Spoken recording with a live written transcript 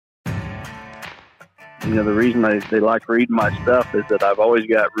The reason they like reading my stuff is that I've always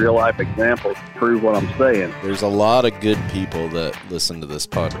got real life examples to prove what I'm saying. There's a lot of good people that listen to this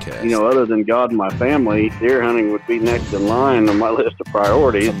podcast. Other than God and my family, deer hunting would be next in line on my list of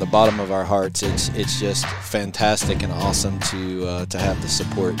priorities. From the bottom of our hearts, it's just fantastic and awesome to have the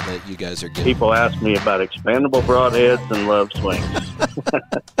support that you guys are getting. People ask me about expandable broadheads and love swings.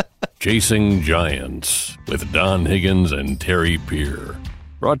 Chasing Giants with Don Higgins and Terry Peer.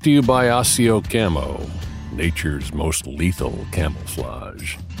 Brought to you by Osseo Camo, nature's most lethal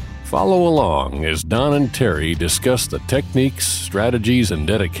camouflage. Follow along as Don and Terry discuss the techniques, strategies, and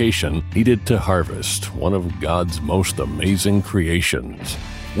dedication needed to harvest one of God's most amazing creations,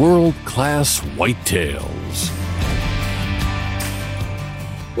 world-class whitetails.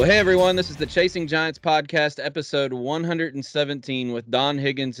 Well, hey, everyone. This is the Chasing Giants podcast, episode 117 with Don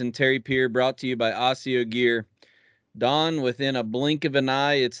Higgins and Terry Peer, brought to you by Osseo Gear. Don, within a blink of an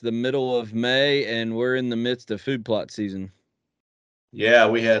eye, it's the middle of May, and we're in the midst of food plot season. Yeah,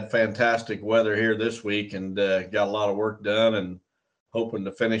 we had fantastic weather here this week and got a lot of work done and hoping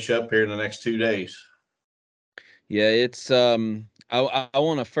to finish up here in the next 2 days. Yeah, it's I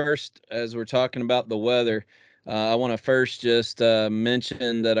want to first, as we're talking about the weather, I want to first just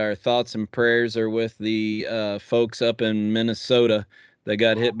mention that our thoughts and prayers are with the folks up in Minnesota that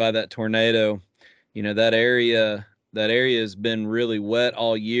got hit by that tornado. That area has been really wet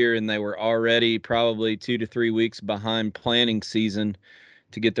all year, and they were already probably 2 to 3 weeks behind planting season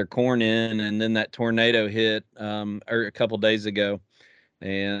to get their corn in. And then that tornado hit a couple days ago,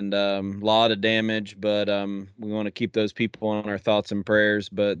 and a lot of damage. But we want to keep those people on our thoughts and prayers.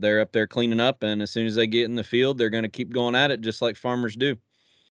 But they're up there cleaning up, and as soon as they get in the field, they're going to keep going at it just like farmers do.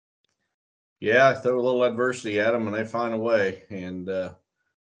 Yeah, throw a little adversity at them, and they find a way. And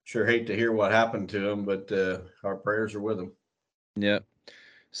sure hate to hear what happened to them, but our prayers are with them. Yep.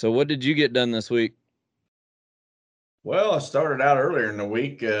 So what did you get done this week? Well, I started out earlier in the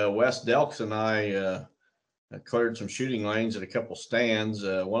week. Wes Delks and I cleared some shooting lanes at a couple stands.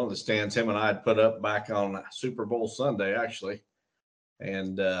 One of the stands him and I had put up back on Super Bowl Sunday, actually.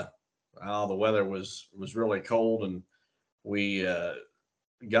 And the weather was really cold, and we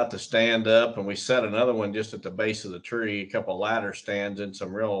got the stand up, and we set another one just at the base of the tree, a couple of ladder stands in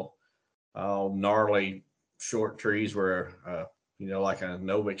some real gnarly short trees where, like a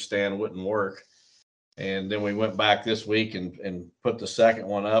Novik stand wouldn't work. And then we went back this week and put the second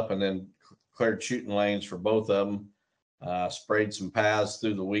one up, and then cleared shooting lanes for both of them, sprayed some paths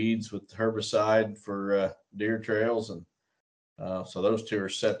through the weeds with herbicide for deer trails. And so those two are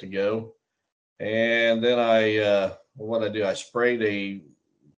set to go. And then I sprayed a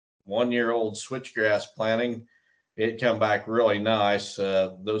 1-year-old switchgrass planting. It come back really nice.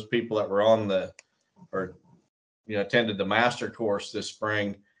 Those people that were attended the master course this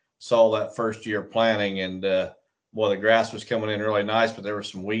spring saw that first year planting, and the grass was coming in really nice, but there were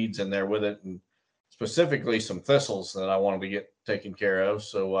some weeds in there with it, and specifically some thistles that I wanted to get taken care of.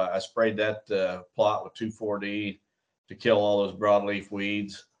 So I sprayed that plot with 2,4-D to kill all those broadleaf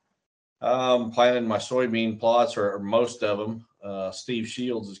weeds. Planted my soybean plots, or most of them. Steve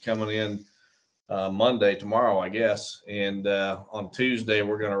Shields is coming in tomorrow, I guess. And on Tuesday,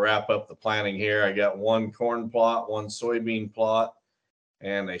 we're going to wrap up the planting here. I got one corn plot, one soybean plot,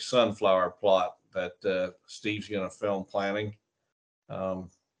 and a sunflower plot that Steve's going to film planting.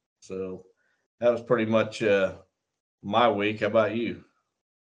 So that was pretty much my week. How about you?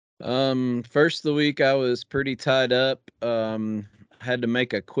 First of the week, I was pretty tied up. Had to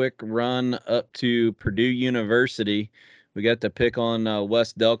make a quick run up to Purdue University. We got to pick on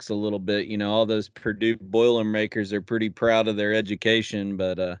Wes Delks a little bit. All those Purdue Boilermakers are pretty proud of their education,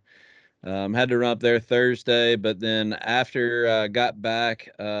 but had to run up there Thursday. But then after I got back,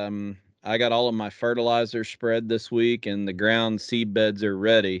 I got all of my fertilizer spread this week, and the ground seed beds are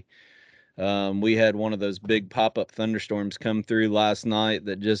ready. We had one of those big pop-up thunderstorms come through last night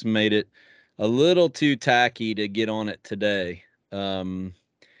that just made it a little too tacky to get on it today.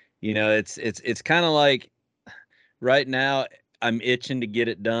 It's kind of like right now I'm itching to get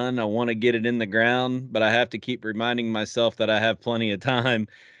it done. I want to get it in the ground, but I have to keep reminding myself that I have plenty of time.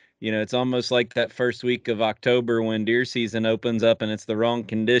 It's almost like that first week of October when deer season opens up and it's the wrong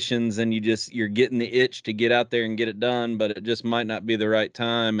conditions, and you're getting the itch to get out there and get it done, but it just might not be the right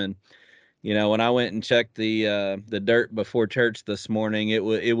time. And when I went and checked the dirt before church this morning, it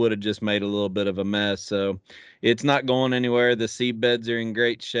would have just made a little bit of a mess. So it's not going anywhere. The seed beds are in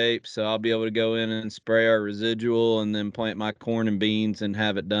great shape, so I'll be able to go in and spray our residual and then plant my corn and beans and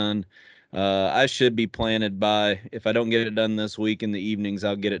have it done. I should be planted by, if I don't get it done this week in the evenings,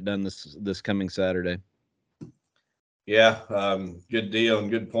 I'll get it done this coming Saturday. Yeah, good deal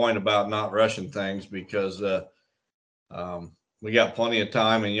and good point about not rushing things because we got plenty of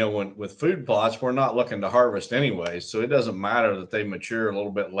time. And, when with food plots, we're not looking to harvest anyway. So it doesn't matter that they mature a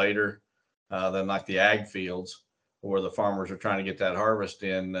little bit later than like the ag fields where the farmers are trying to get that harvest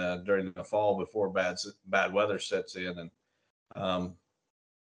in during the fall before bad weather sets in. And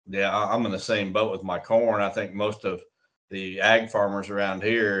yeah, I'm in the same boat with my corn. I think most of the ag farmers around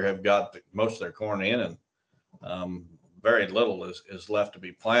here have got most of their corn in, and very little is left to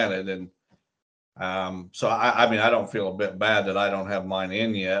be planted. And so I mean, I don't feel a bit bad that I don't have mine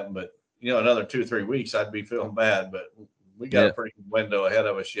in yet, but another 2-3 weeks, I'd be feeling bad, but we got a pretty good window ahead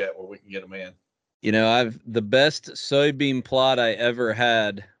of us yet where we can get them in. The best soybean plot I ever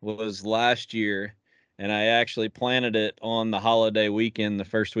had was last year, and I actually planted it on the holiday weekend, the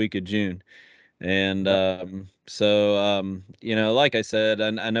first week of June. And like I said,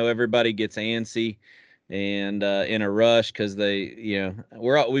 I know everybody gets antsy and in a rush because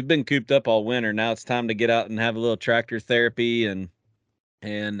we've been cooped up all winter. Now it's time to get out and have a little tractor therapy, and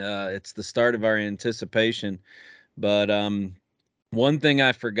it's the start of our anticipation. But one thing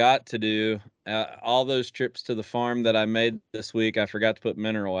I forgot to do, all those trips to the farm that I made this week, I forgot to put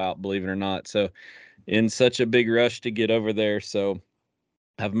mineral out, believe it or not. So in such a big rush to get over there. So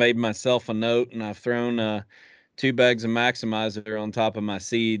I've made myself a note, and I've thrown 2 bags of Maximizer on top of my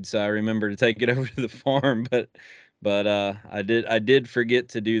seed, so I remember to take it over to the farm. But I did forget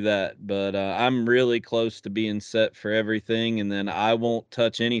to do that. But I'm really close to being set for everything, and then I won't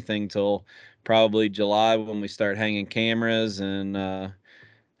touch anything till probably July when we start hanging cameras, and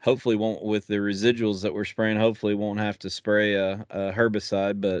hopefully won't, with the residuals that we're spraying, hopefully won't have to spray a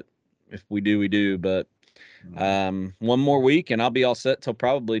herbicide. But if we do, we do. But one more week and I'll be all set till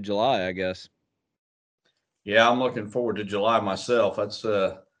probably July, I guess. Yeah, I'm looking forward to July myself. That's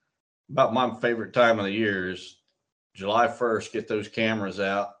about my favorite time of the year is July 1st. Get those cameras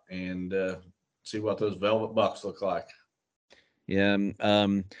out and see what those velvet bucks look like. Yeah.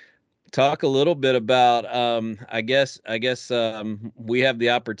 Talk a little bit about I guess we have the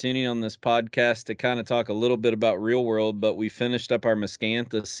opportunity on this podcast to kind of talk a little bit about real world, but we finished up our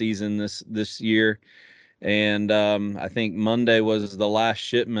Miscanthus season this year. And I think Monday was the last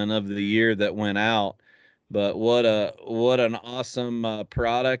shipment of the year that went out. But what an awesome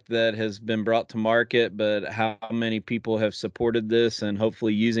product that has been brought to market. But how many people have supported this and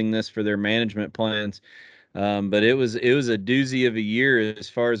hopefully using this for their management plans. But it was a doozy of a year as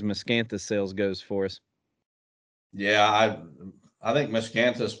far as Miscanthus sales goes for us. Yeah, I think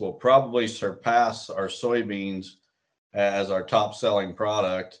Miscanthus will probably surpass our soybeans as our top selling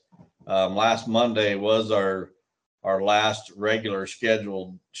product. Last Monday was our last regular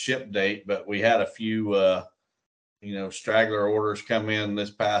scheduled ship date, but we had a few, straggler orders come in this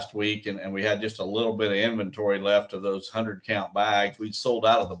past week, and we had just a little bit of inventory left of those 100 count bags. We'd sold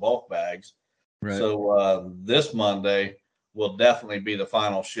out of the bulk bags. Right. So this Monday will definitely be the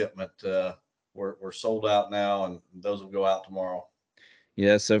final shipment. We're sold out now, and those will go out tomorrow.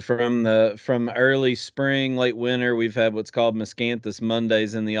 Yeah, so from early spring, late winter, we've had what's called Miscanthus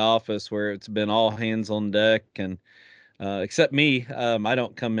Mondays in the office, where it's been all hands on deck, and except me, I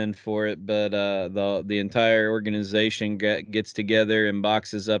don't come in for it, but the entire organization gets together and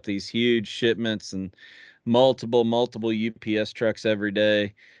boxes up these huge shipments and multiple UPS trucks every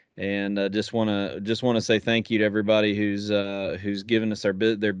day. And just want to say thank you to everybody who's given us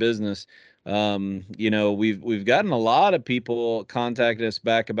their business. We've gotten a lot of people contacting us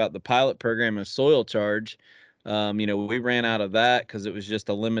back about the pilot program of Soil Charge. We ran out of that because it was just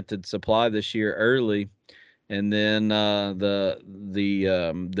a limited supply this year early. And then the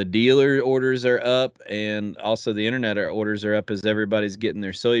dealer orders are up, and also the internet orders are up as everybody's getting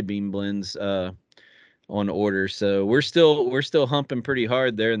their soybean blends on order. So we're still humping pretty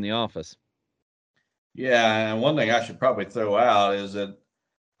hard there in the office. Yeah, and one thing I should probably throw out is that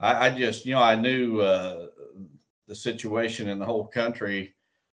I just, I knew the situation in the whole country,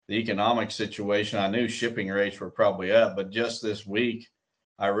 the economic situation. I knew shipping rates were probably up, but just this week,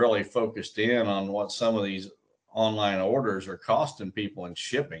 I really focused in on what some of these online orders are costing people in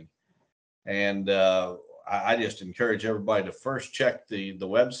shipping. And I just encourage everybody to first check the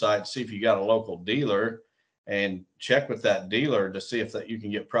website, see if you got a local dealer, and check with that dealer to see if that you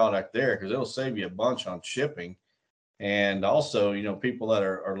can get product there, because it'll save you a bunch on shipping. And also, people that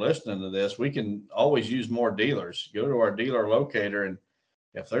are listening to this, we can always use more dealers. Go to our dealer locator, and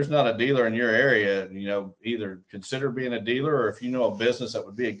if there's not a dealer in your area, either consider being a dealer, or if you know a business that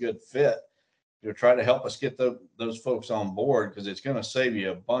would be a good fit, try to help us get those folks on board, because it's going to save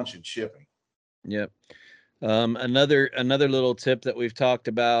you a bunch in shipping. Yep. Another little tip that we've talked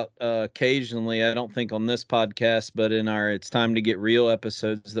about occasionally, I don't think on this podcast, but in our It's Time to Get Real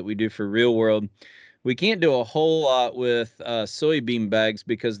episodes that we do for Real World, we can't do a whole lot with soybean bags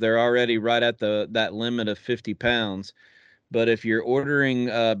because they're already right at that limit of 50 pounds. But if you're ordering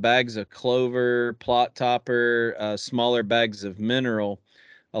bags of clover, plot topper, smaller bags of mineral,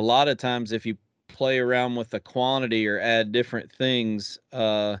 a lot of times if you play around with the quantity or add different things,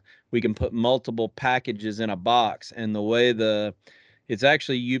 we can put multiple packages in a box. And the way it's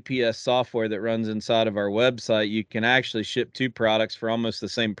actually UPS software that runs inside of our website, you can actually ship 2 products for almost the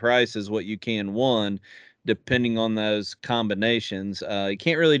same price as what you can one, depending on those combinations. You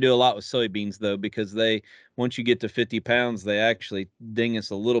can't really do a lot with soybeans though, because once you get to 50 pounds, they actually ding us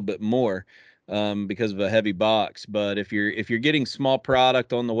a little bit more because of a heavy box. But if you're getting small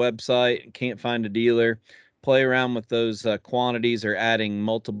product on the website and can't find a dealer, play around with those quantities or adding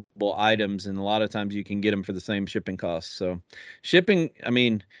multiple items, and a lot of times you can get them for the same shipping costs. So shipping, I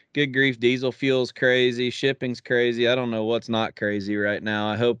mean, good grief, diesel fuel's crazy, shipping's crazy. I don't know what's not crazy right now.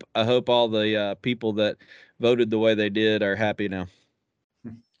 I hope all the people that voted the way they did are happy now.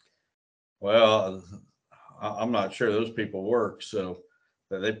 Well, I'm not sure those people work, so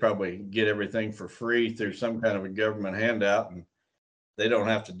they probably get everything for free through some kind of a government handout, and they don't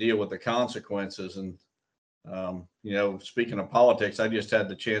have to deal with the consequences. And speaking of politics, I just had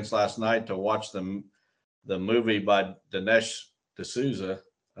the chance last night to watch the movie by Dinesh D'Souza,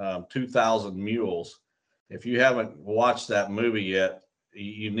 2000 Mules. If you haven't watched that movie yet,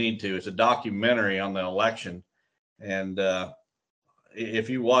 you need to. It's a documentary on the election. And if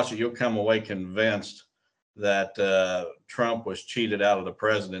you watch it, you'll come away convinced that Trump was cheated out of the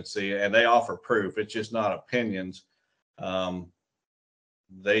presidency, and they offer proof. It's just not opinions. I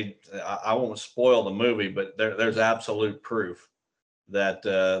won't spoil the movie, but there's absolute proof that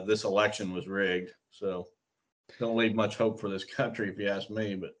this election was rigged. So don't leave much hope for this country, if you ask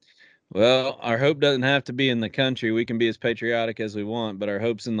me. But well, our hope doesn't have to be in the country. We can be as patriotic as we want, but our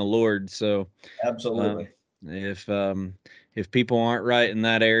hope's in the Lord. So absolutely. If people aren't right in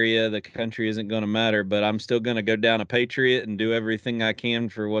that area, the country isn't going to matter. But I'm still going to go down a patriot and do everything I can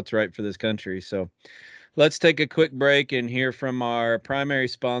for what's right for this country. So let's take a quick break and hear from our primary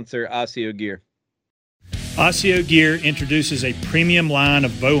sponsor, Osseo Gear. Osseo Gear introduces a premium line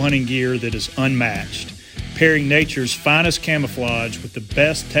of bow hunting gear that is unmatched, pairing nature's finest camouflage with the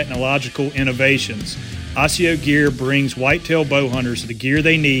best technological innovations. Osseo Gear brings whitetail bow hunters the gear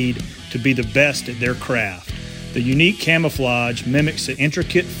they need to be the best at their craft. The unique camouflage mimics the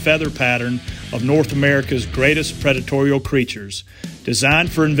intricate feather pattern of North America's greatest predatorial creatures.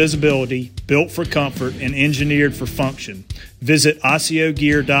 Designed for invisibility, built for comfort, and engineered for function. Visit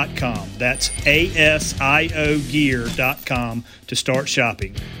OsseoGear.com. That's ASIO Gear.com to start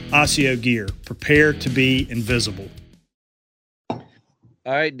shopping. Osseo Gear, prepare to be invisible. All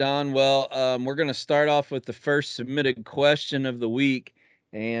right, Don. Well, we're going to start off with the first submitted question of the week.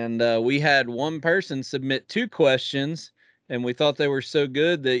 And we had one person submit 2 questions, and we thought they were so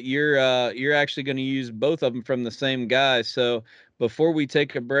good that you're actually going to use both of them from the same guy. So before we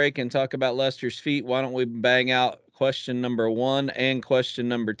take a break and talk about Lester's feet, why don't we bang out question number 1 and question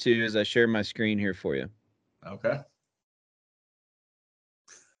number 2 as I share my screen here for you. Okay.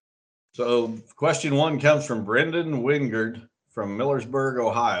 So question 1 comes from Brendan Wingard from Millersburg,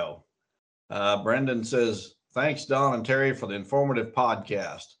 Ohio. Brendan says, thanks, Don and Terry, for the informative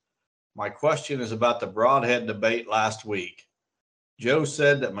podcast. My question is about the broadhead debate last week. Joe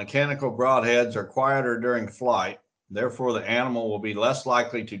said that mechanical broadheads are quieter during flight, therefore the animal will be less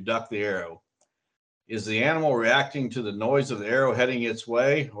likely to duck the arrow. Is the animal reacting to the noise of the arrow heading its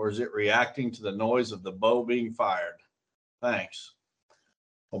way, or is it reacting to the noise of the bow being fired? Thanks.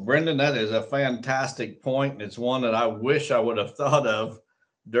 Well, Brendan, that is a fantastic point, and it's one that I wish I would have thought of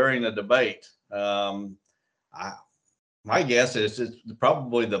during the debate. My guess is it's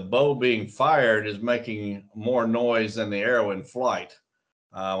probably the bow being fired is making more noise than the arrow in flight.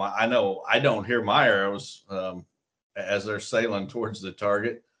 I know I don't hear my arrows as they're sailing towards the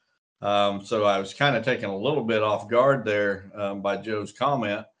target. So I was kind of taken a little bit off guard there by Joe's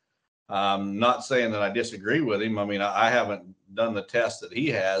comment. Not saying that I disagree with him. I mean, I haven't done the test that he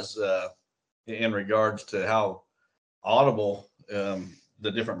has in regards to how audible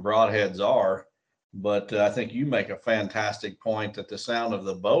the different broadheads are. But I think you make a fantastic point that the sound of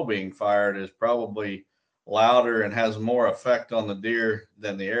the bow being fired is probably louder and has more effect on the deer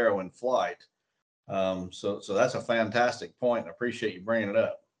than the arrow in flight. So that's a fantastic point. I appreciate you bringing it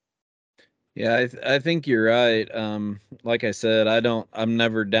up. Yeah, I think you're right. Like I said, I'm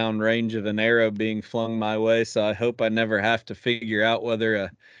never downrange of an arrow being flung my way, so I hope I never have to figure out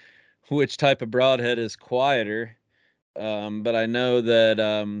whether which type of broadhead is quieter. But I know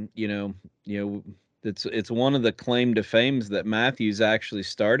that it's one of the claim to fames that Matthews actually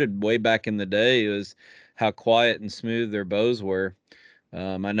started way back in the day, was how quiet and smooth their bows were.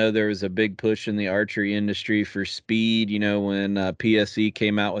 I know there was a big push in the archery industry for speed, when PSE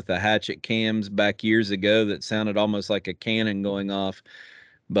came out with the hatchet cams back years ago that sounded almost like a cannon going off.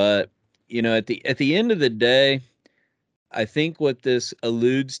 But, at the end of the day, I think what this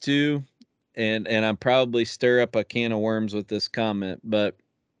alludes to, and I probably stir up a can of worms with this comment, but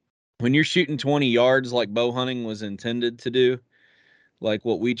when you're shooting 20 yards like bow hunting was intended to do, like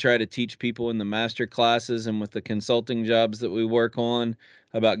what we try to teach people in the master classes and with the consulting jobs that we work on,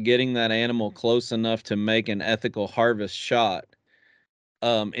 about getting that animal close enough to make an ethical harvest shot,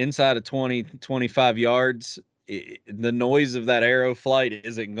 inside of 20, 25 yards, the noise of that arrow flight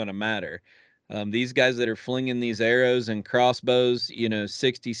isn't going to matter. These guys that are flinging these arrows and crossbows,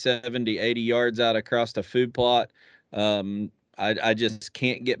 60, 70, 80 yards out across a food plot, I just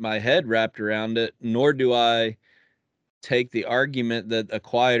can't get my head wrapped around it, nor do I take the argument that a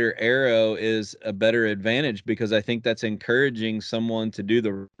quieter arrow is a better advantage, because I think that's encouraging someone to do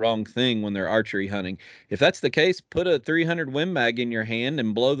the wrong thing when they're archery hunting. If that's the case, put a 300 Win Mag in your hand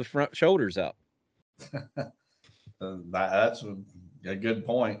and blow the front shoulders out. That's a good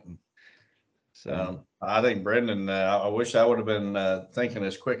point. So I think Brendan, I wish I would have been thinking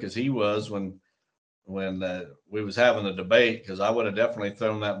as quick as he was when we was having the debate, because I would have definitely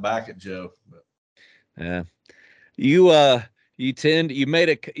thrown that back at Joe. But. Yeah. You made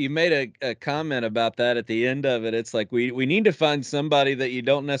a comment about that at the end of it. It's like we need to find somebody that you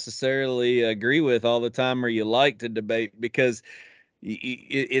don't necessarily agree with all the time or you like to debate, because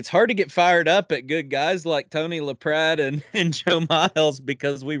it's hard to get fired up at good guys like Tony LaPrade and Joe Miles,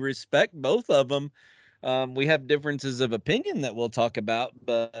 because we respect both of them. We have differences of opinion that we'll talk about,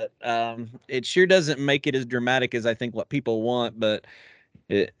 but it sure doesn't make it as dramatic as I think what people want. But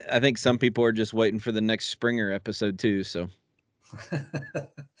I think some people are just waiting for the next Springer episode too. So,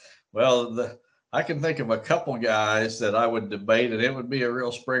 well, I can think of a couple guys that I would debate, and it would be a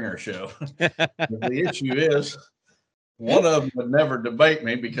real Springer show. The issue is, one of them would never debate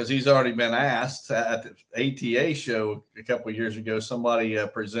me because he's already been asked at the ATA show a couple of years ago. Somebody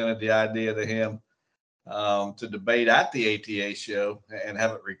presented the idea to him to debate at the ATA show and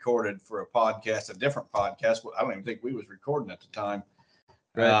have it recorded for a podcast, a different podcast. I don't even think we was recording at the time.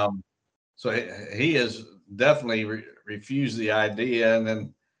 Right. So he has definitely refused the idea, and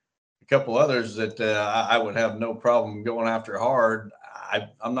then a couple others that I would have no problem going after hard.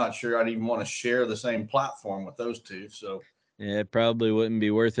 I'm not sure I'd even want to share the same platform with those two. So yeah, it probably wouldn't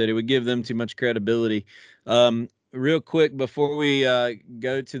be worth it. It would give them too much credibility. Real quick before we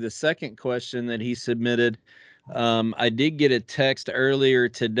go to the second question that he submitted, I did get a text earlier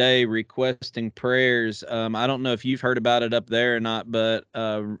today requesting prayers. I don't know if you've heard about it up there or not, but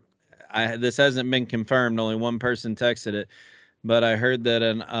this hasn't been confirmed. Only one person texted it, but I heard that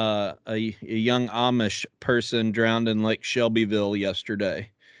a young Amish person drowned in Lake Shelbyville yesterday.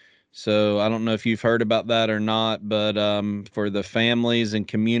 So I don't know if you've heard about that or not, but for the families and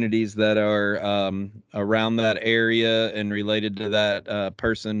communities that are around that area and related to that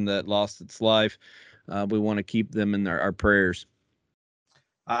person that lost its life, we want to keep them in our prayers.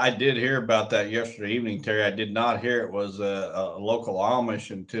 I did hear about that yesterday evening, Terry. I did not hear it was a local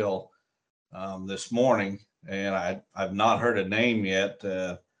Amish until this morning, and I've not heard a name yet.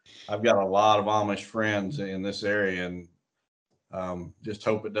 I've got a lot of Amish friends in this area, and just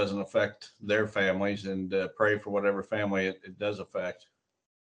hope it doesn't affect their families, and pray for whatever family it does affect.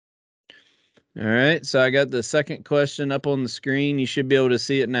 All right. So I got the second question up on the screen. You should be able to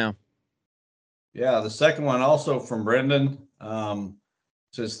see it now. Yeah. The second one also from Brendan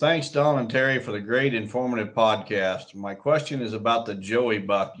says, thanks, Don and Terry, for the great informative podcast. My question is about the Joey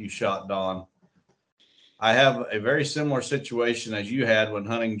buck you shot, Don. I have a very similar situation as you had when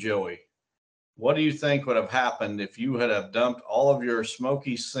hunting Joey. What do you think would have happened if you had have dumped all of your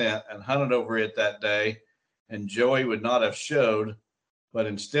smoky scent and hunted over it that day, and Joey would not have showed, but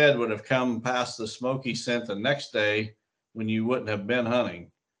instead would have come past the smoky scent the next day when you wouldn't have been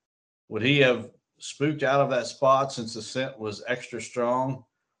hunting? Would he have spooked out of that spot since the scent was extra strong,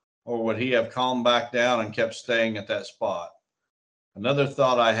 or would he have calmed back down and kept staying at that spot? Another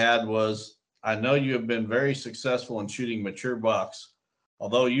thought I had was, I know you have been very successful in shooting mature bucks,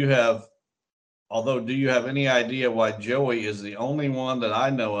 although do you have any idea why Joey is the only one that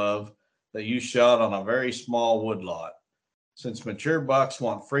I know of that you shot on a very small woodlot? Since mature bucks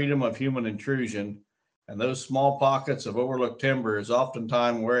want freedom of human intrusion, and those small pockets of overlooked timber is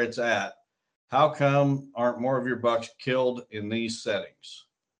oftentimes where it's at, how come aren't more of your bucks killed in these settings?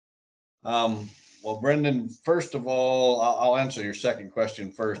 Well, Brendan, first of all, I'll answer your second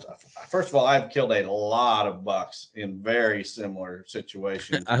question first. First of all, I've killed a lot of bucks in very similar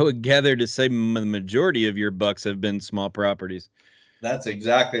situations. I would gather to say the majority of your bucks have been small properties. That's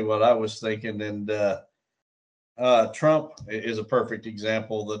exactly what I was thinking. And Trump is a perfect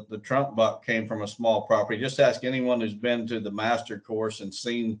example. The Trump buck came from a small property. Just ask anyone who's been to the master course and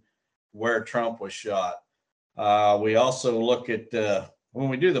seen where Trump was shot. We also look at when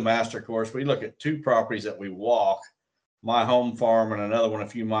we do the master course, we look at 2 properties that we walk, my home farm and another one a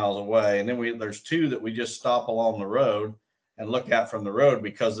few miles away. And then there's 2 that we just stop along the road and look at from the road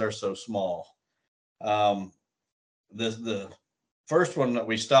because they're so small. The first one that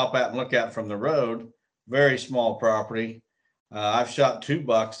we stop at and look at from the road, very small property. I've shot 2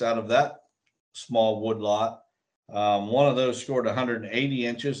 bucks out of that small wood lot. One of those scored 180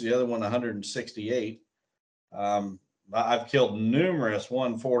 inches, the other one 168. I've killed numerous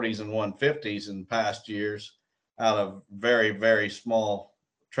 140s and 150s in past years out of very, very small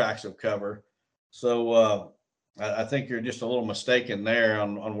tracts of cover. So I think you're just a little mistaken there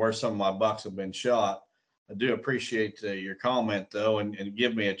on where some of my bucks have been shot. I do appreciate your comment, though, and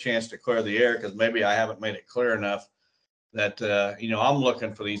give me a chance to clear the air, because maybe I haven't made it clear enough that, I'm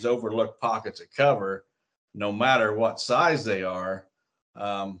looking for these overlooked pockets of cover, no matter what size they are.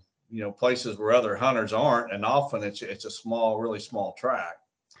 Places where other hunters aren't, and often it's a small, really small tract.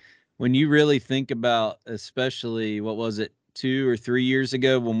 When you really think about, especially, what was it, 2 or 3 years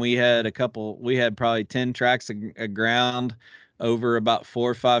ago, when we had probably 10 tracts of ground over about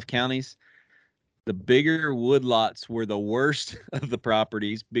 4 or 5 counties. The bigger woodlots were the worst of the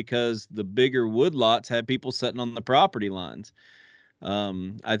properties, because the bigger woodlots had people sitting on the property lines.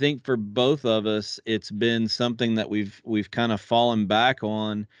 I think for both of us, it's been something that we've kind of fallen back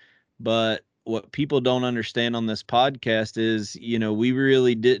on. But what people don't understand on this podcast is, we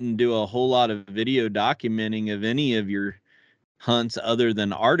really didn't do a whole lot of video documenting of any of your hunts other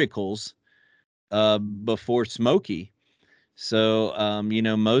than articles before Smokey. So,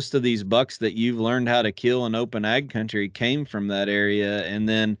 most of these bucks that you've learned how to kill in open ag country came from that area. And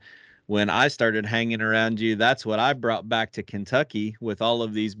then when I started hanging around you, that's what I brought back to Kentucky, with all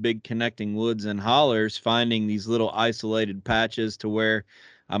of these big connecting woods and hollers, finding these little isolated patches to where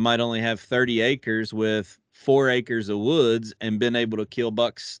I might only have 30 acres with 4 acres of woods, and been able to kill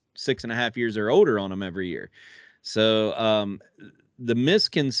bucks 6.5 years or older on them every year. So the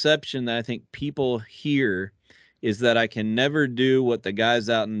misconception that I think people hear is that I can never do what the guys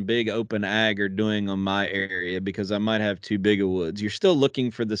out in big open ag are doing on my area, because I might have too big of woods. You're still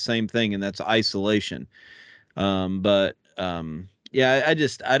looking for the same thing, and that's isolation. Yeah,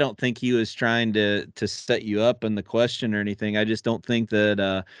 I don't think he was trying to set you up in the question or anything. I just don't think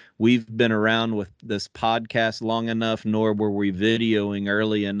that we've been around with this podcast long enough, nor were we videoing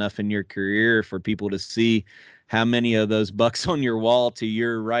early enough in your career for people to see how many of those bucks on your wall to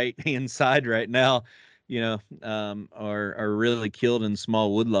your right hand side right now, are really killed in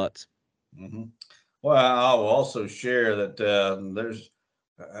small woodlots. Mm-hmm. Well, I will also share that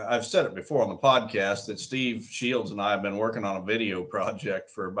I've said it before on the podcast, that Steve Shields and I have been working on a video project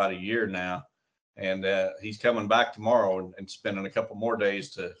for about a year now. And he's coming back tomorrow and spending a couple more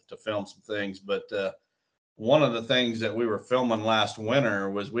days to film some things. But one of the things that we were filming last winter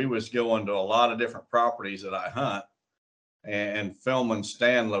was we was going to a lot of different properties that I hunt and filming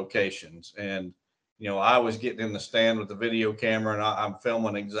stand locations. And, I was getting in the stand with the video camera, and I'm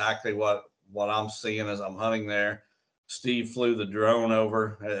filming exactly what I'm seeing as I'm hunting there. Steve flew the drone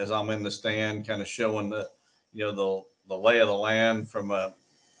over as I'm in the stand, kind of showing the lay of the land from a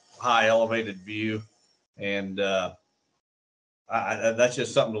high elevated view. And that's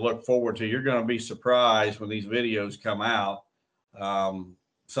just something to look forward to. You're going to be surprised when these videos come out.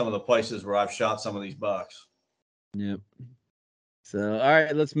 Some of the places where I've shot some of these bucks. Yep. So, all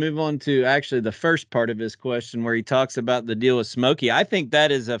right, let's move on to actually the first part of his question, where he talks about the deal with Smokey. I think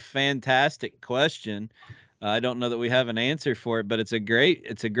that is a fantastic question. I don't know that we have an answer for it, but it's a great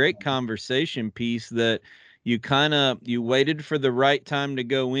conversation piece that you waited for the right time to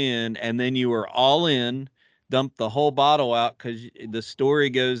go in, and then you were all in, dumped the whole bottle out, because the story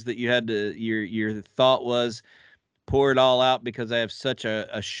goes that you had to, your thought was, pour it all out because I have such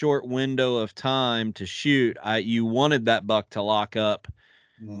a short window of time to shoot. You wanted that buck to lock up,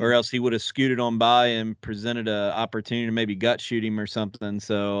 or else he would have scooted on by and presented an opportunity to maybe gut shoot him or something.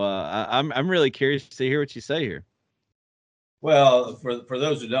 So I'm really curious to hear what you say here. Well, for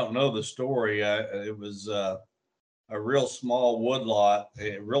those who don't know the story, it was a real small wood lot,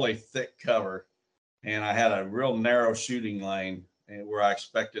 a really thick cover, and I had a real narrow shooting lane where I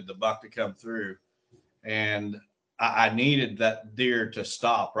expected the buck to come through. And I needed that deer to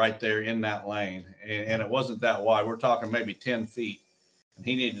stop right there in that lane. And it wasn't that wide. We're talking maybe 10 feet. And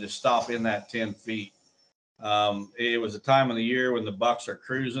he needed to stop in that 10 feet. It was a time of the year when the bucks are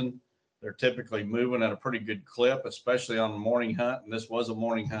cruising. They're typically moving at a pretty good clip, especially on the morning hunt. And this was a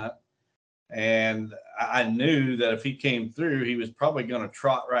morning hunt. And I knew that if he came through, he was probably going to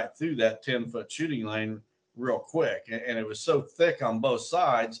trot right through that 10-foot shooting lane real quick. And it was so thick on both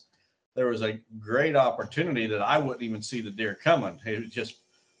sides, there was a great opportunity that I wouldn't even see the deer coming. He would just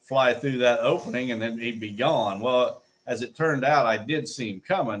fly through that opening and then he'd be gone. Well, as it turned out, I did see him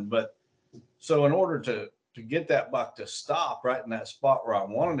coming. But so in order to get that buck to stop right in that spot where I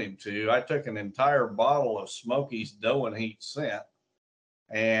wanted him to, I took an entire bottle of Smoky's Doe and Heat scent.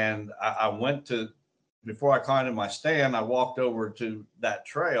 And I went to, before I climbed in my stand, I walked over to that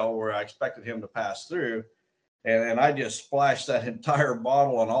trail where I expected him to pass through. And I just splashed that entire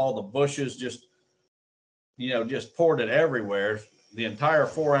bottle on all the bushes, just poured it everywhere, the entire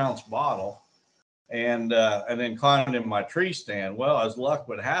 4-ounce bottle, and then climbed in my tree stand. Well, as luck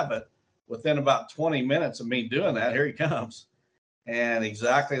would have it, within about 20 minutes of me doing that, here he comes. And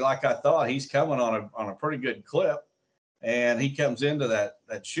exactly like I thought, he's coming on a pretty good clip. And he comes into that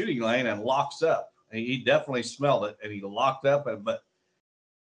shooting lane and locks up. He definitely smelled it, and he locked up. But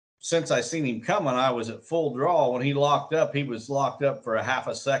since I seen him coming, I was at full draw. When he locked up, he was locked up for a half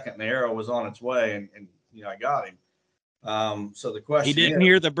a second, and the arrow was on its way, and I got him. So the question he didn't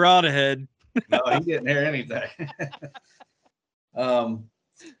hear the broadhead. No, he didn't hear anything.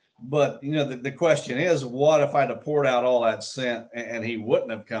 But the question is, what if I'd have poured out all that scent and he wouldn't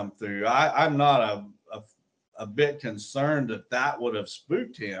have come through? I'm not a bit concerned that would have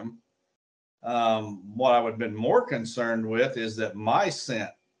spooked him. What I would have been more concerned with is that my scent,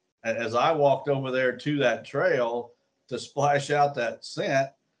 as I walked over there to that trail to splash out that scent,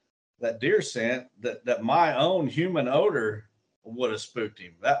 that deer scent, that my own human odor would have spooked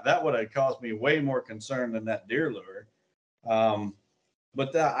him. That would have caused me way more concern than that deer lure.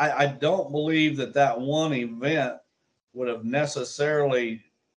 But I don't believe that one event would have necessarily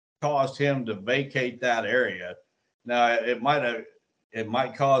caused him to vacate that area. Now, it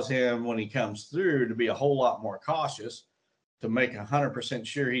might cause him, when he comes through, to be a whole lot more cautious, to make 100%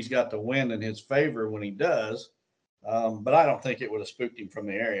 sure he's got the wind in his favor when he does. But I don't think it would have spooked him from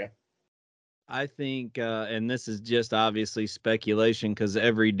the area. I think, and this is just obviously speculation, because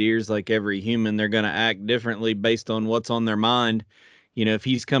every deer's like every human, they're going to act differently based on what's on their mind. If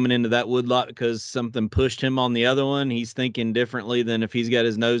he's coming into that woodlot because something pushed him on the other one, he's thinking differently than if he's got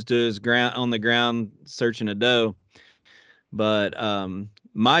his nose to his ground on the ground searching a doe. But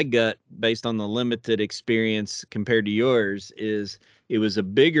my gut, based on the limited experience compared to yours, is it was a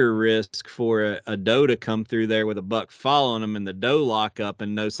bigger risk for a doe to come through there with a buck following him and the doe lock up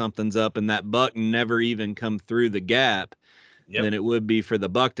and know something's up and that buck never even come through the gap. Yep. Than it would be for the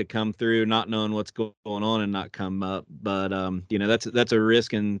buck to come through not knowing what's going on and not come up. But that's a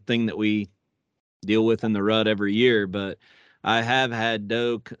risk and thing that we deal with in the rut every year. But I have had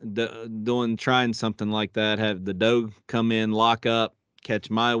trying something like that, have the doe come in, lock up, catch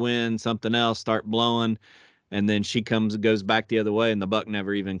my wind, something else, start blowing, and then she goes back the other way and the buck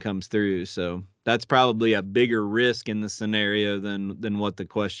never even comes through. So that's probably a bigger risk in the scenario than what the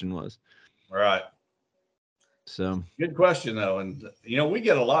question was. Right. So good question though. And we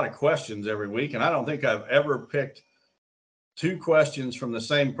get a lot of questions every week, and I don't think I've ever picked 2 questions from the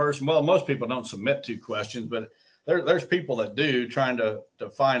same person. Well, most people don't submit 2 questions, but there's people that do, trying to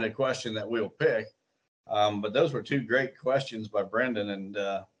find a question that we'll pick. But those were 2 great questions by Brendan,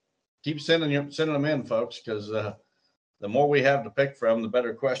 and keep sending them in, folks, because the more we have to pick from, the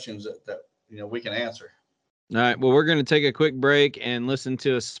better questions that we can answer. All right. Well, we're going to take a quick break and listen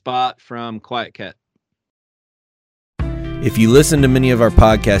to a spot from Quiet Cat. If you listen to many of our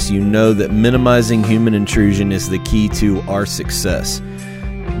podcasts, you know that minimizing human intrusion is the key to our success.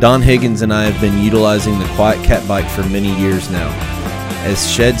 Don Higgins and I have been utilizing the Quiet Cat bike for many years now.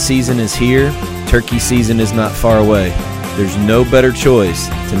 As shed season is here, turkey season is not far away. There's no better choice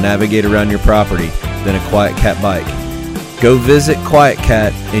to navigate around your property than a Quiet Cat bike. Go visit Quiet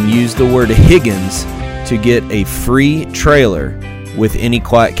Cat and use the word Higgins to get a free trailer with any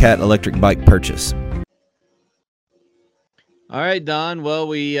Quiet Cat electric bike purchase. All right, Don. Well,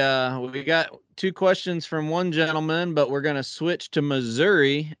 we got 2 questions from one gentleman, but we're going to switch to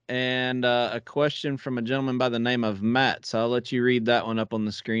Missouri and a question from a gentleman by the name of Matt. So I'll let you read that one up on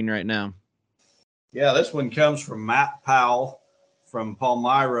the screen right now. Yeah, this one comes from Matt Powell from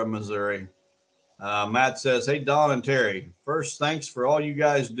Palmyra, Missouri. Matt says, "Hey, Don and Terry, first, thanks for all you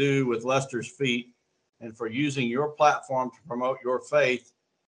guys do with Lester's Feet and for using your platform to promote your faith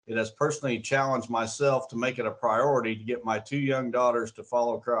it has personally challenged myself to make it a priority to get my 2 young daughters to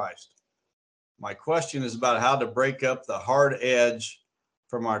follow Christ. My question is about how to break up the hard edge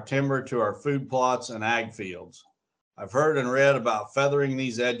from our timber to our food plots and ag fields. I've heard and read about feathering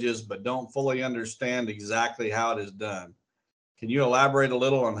these edges, but don't fully understand exactly how it is done. Can you elaborate a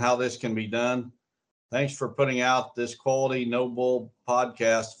little on how this can be done? Thanks for putting out this quality No Bull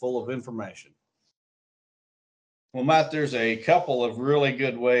podcast full of information. Well, Matt, there's a couple of really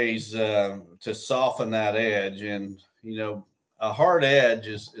good ways to soften that edge. And, a hard edge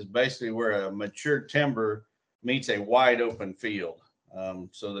is basically where a mature timber meets a wide open field.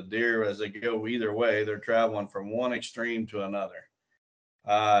 So the deer, as they go either way, they're traveling from one extreme to another.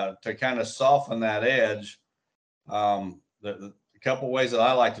 To kind of soften that edge, the couple ways that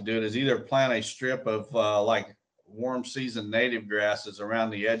I like to do it is either plant a strip of like warm season native grasses around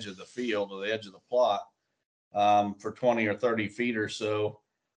the edge of the field or the edge of the plot for 20 or 30 feet or so.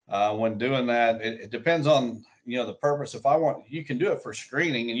 When doing that, it depends on, the purpose. If I want, you can do it for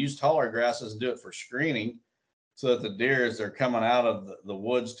screening and use taller grasses and do it for screening so that the deer, as they're coming out of the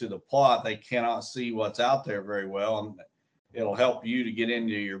woods to the plot, they cannot see what's out there very well. And it'll help you to get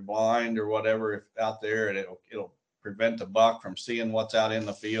into your blind or whatever if out there, and it'll prevent the buck from seeing what's out in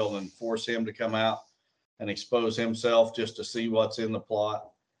the field and force him to come out and expose himself just to see what's in the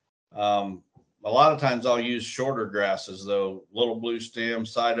plot. A lot of times I'll use shorter grasses, though, little blue stem,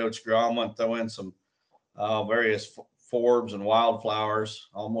 side oats, grama, and throw in some various forbs and wildflowers,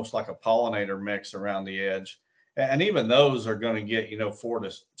 almost like a pollinator mix around the edge. And even those are going to get, 4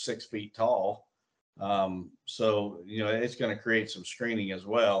 to 6 feet tall. So, it's going to create some screening as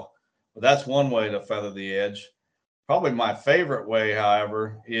well. But that's one way to feather the edge. Probably my favorite way,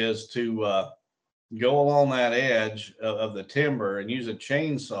 however, is to go along that edge of the timber and use a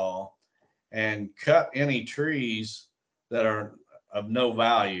chainsaw and cut any trees that are of no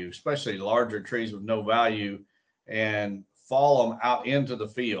value, especially larger trees with no value, and fall them out into the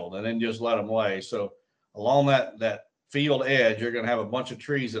field and then just let them lay. So along that field edge, you're going to have a bunch of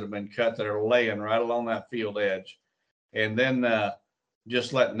trees that have been cut that are laying right along that field edge. And then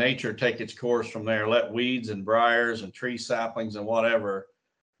just let nature take its course from there. Let weeds and briars and tree saplings and whatever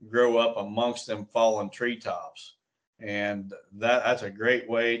grow up amongst them fallen treetops. And that's a great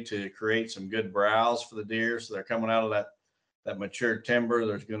way to create some good browse for the deer. So they're coming out of that mature timber.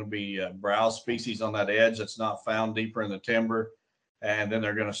 There's going to be browse species on that edge that's not found deeper in the timber. And then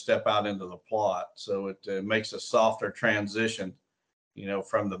they're going to step out into the plot. So it makes a softer transition,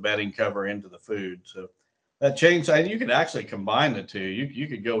 from the bedding cover into the food. So that chainsaw, you could actually combine the two. You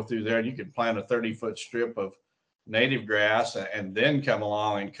could go through there and you could plant a 30-foot strip of native grass and then come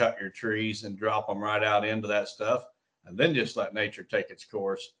along and cut your trees and drop them right out into that stuff. And then just let nature take its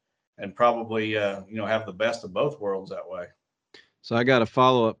course and probably, have the best of both worlds that way. So I got a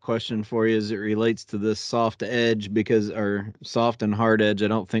follow-up question for you as it relates to this soft edge or soft and hard edge. I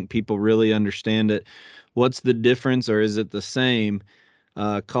don't think people really understand it. What's the difference, or is it the same,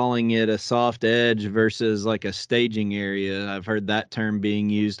 calling it a soft edge versus like a staging area? I've heard that term being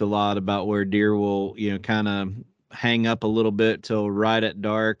used a lot about where deer will, kind of hang up a little bit till right at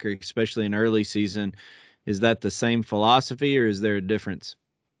dark, or especially in early season. Is that the same philosophy, or is there a difference?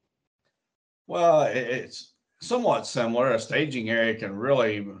 Well, it's somewhat similar. A staging area can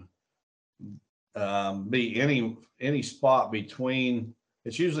really be any spot between.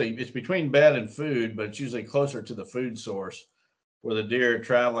 It's between bed and food, but it's usually closer to the food source, where the deer are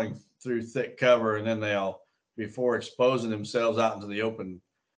traveling through thick cover, and then before exposing themselves out into the open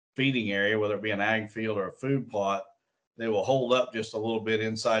feeding area, whether it be an ag field or a food plot, they will hold up just a little bit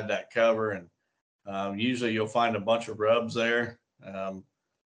inside that cover. And usually you'll find a bunch of rubs there. A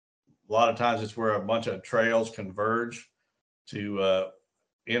lot of times it's where a bunch of trails converge to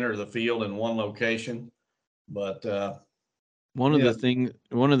enter the field in one location. But one of the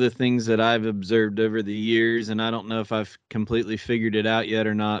things that I've observed over the years, and I don't know if I've completely figured it out yet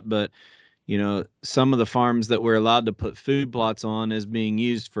or not, but some of the farms that we're allowed to put food plots on is being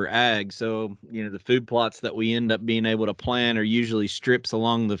used for ag. So, the food plots that we end up being able to plant are usually strips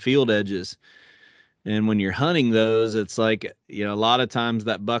along the field edges. And when you're hunting those, it's like, a lot of times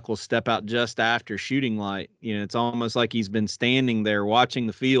that buck will step out just after shooting light. It's almost like he's been standing there watching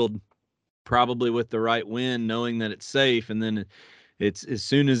the field, probably with the right wind, knowing that it's safe. And then it's as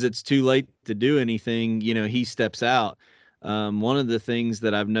soon as it's too late to do anything, he steps out. One of the things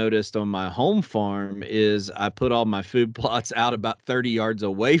that I've noticed on my home farm is I put all my food plots out about 30 yards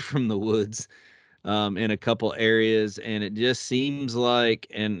away from the woods. In a couple areas, and it just seems like,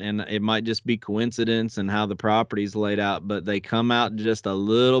 and it might just be coincidence and how the property's laid out, but they come out just a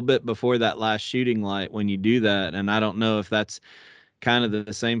little bit before that last shooting light when you do that. And I don't know if that's, kind of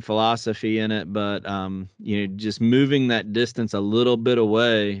the same philosophy in it, but just moving that distance a little bit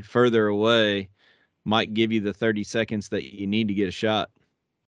further away, might give you the 30 seconds that you need to get a shot.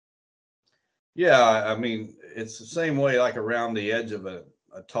 Yeah, I mean, it's the same way like around the edge of a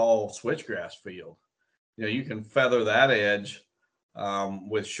tall switchgrass field. You can feather that edge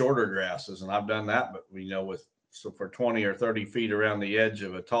with shorter grasses, and I've done that, but for 20 or 30 feet around the edge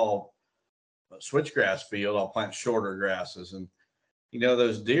of a tall switchgrass field, I'll plant shorter grasses. And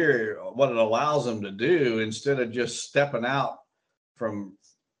those deer, what it allows them to do, instead of just stepping out from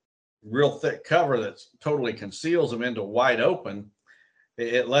real thick cover that totally conceals them into wide open,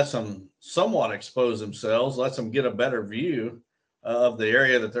 it lets them somewhat expose themselves, lets them get a better view of the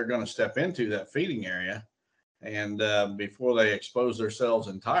area that they're going to step into, that feeding area, and before they expose themselves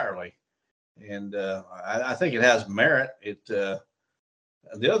entirely. And I think it has merit.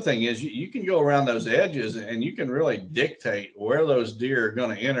 The other thing is you can go around those edges and you can really dictate where those deer are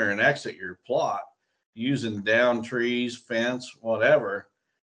going to enter and exit your plot using down trees, fence, whatever,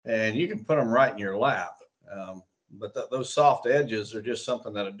 and you can put them right in your lap. But those soft edges are just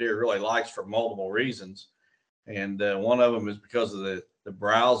something that a deer really likes for multiple reasons. And one of them is because of the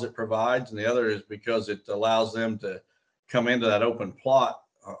browse it provides, and the other is because it allows them to come into that open plot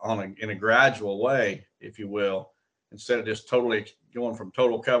in a gradual way, if you will. Instead of just totally going from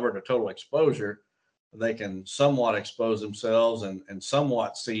total cover to total exposure, they can somewhat expose themselves and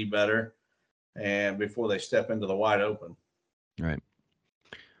somewhat see better, and before they step into the wide open. Right.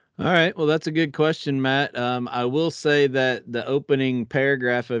 All right. Well, that's a good question, Matt. I will say that the opening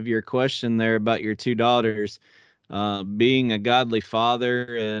paragraph of your question there about your two daughters, being a godly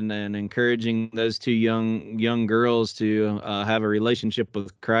father and encouraging those two young girls to have a relationship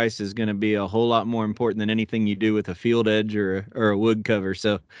with Christ is going to be a whole lot more important than anything you do with a field edge or a wood cover.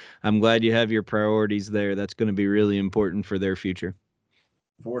 So I'm glad you have your priorities there. That's going to be really important for their future.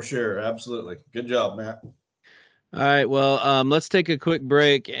 For sure. Absolutely. Good job, Matt. All right, well, let's take a quick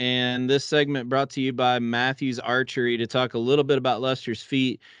break, and this segment brought to you by Matthews Archery to talk a little bit about Lester's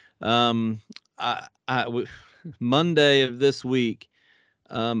feet. Monday of this week,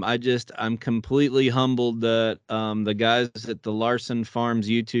 I'm completely humbled that the guys at the Larson Farms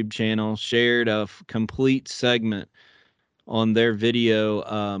YouTube channel shared a complete segment on their video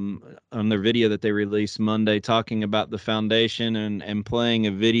that they released Monday, talking about the foundation and playing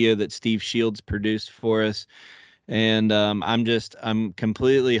a video that Steve Shields produced for us. And I'm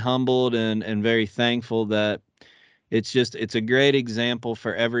completely humbled and very thankful that it's a great example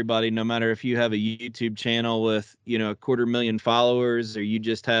for everybody, no matter if you have a YouTube channel with, 250,000 followers, or you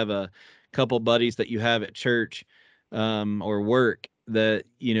just have a couple buddies that you have at church or work, that,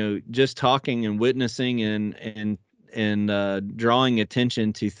 just talking and witnessing and drawing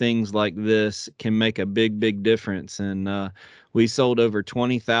attention to things like this can make a big difference. And we sold over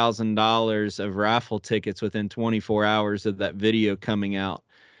 $20,000 of raffle tickets within 24 hours of that video coming out.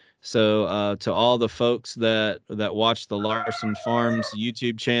 So to all the folks that watch the Larson Farms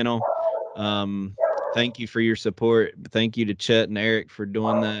YouTube channel, thank you for your support. Thank you to Chet and Eric for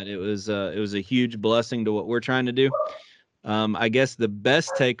doing that. It was a huge blessing to what we're trying to do. I guess the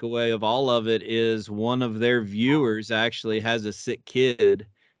best takeaway of all of it is one of their viewers actually has a sick kid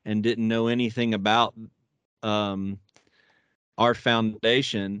and didn't know anything about our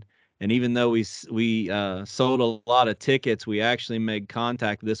foundation. And even though we sold a lot of tickets, we actually made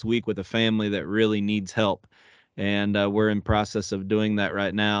contact this week with a family that really needs help. And we're in process of doing that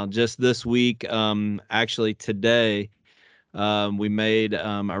right now. Just this week, actually today, we made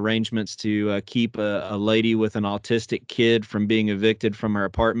arrangements to keep a lady with an autistic kid from being evicted from her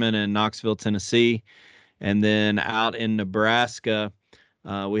apartment in Knoxville, Tennessee. And then out in Nebraska,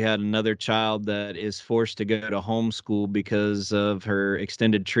 we had another child that is forced to go to homeschool because of her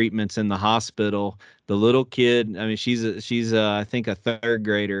extended treatments in the hospital. The little kid, I mean, she's I think a third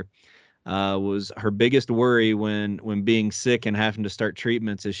grader. Was her biggest worry when being sick and having to start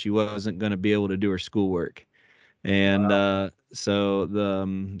treatments is she wasn't going to be able to do her schoolwork. And wow. So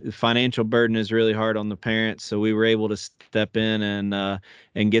the financial burden is really hard on the parents. So we were able to step in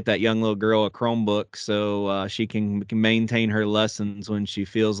and get that young little girl a Chromebook so she can maintain her lessons when she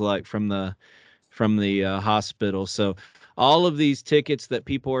feels like from the hospital. So all of these tickets that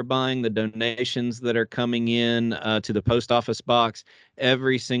people are buying, the donations that are coming in to the post office box,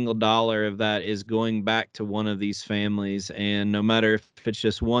 every single dollar of that is going back to one of these families. And no matter if it's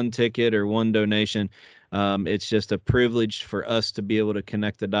just one ticket or one donation, it's just a privilege for us to be able to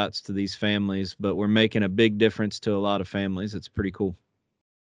connect the dots to these families, but we're making a big difference to a lot of families. It's pretty cool.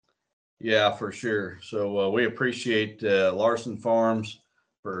 Yeah, for sure. So we appreciate Larson Farms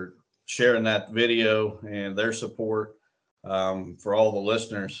for sharing that video and their support. for all the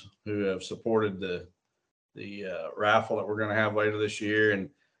listeners who have supported the raffle that we're going to have later this year. And,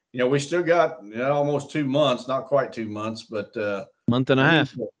 we still got almost 2 months, not quite 2 months, but month and a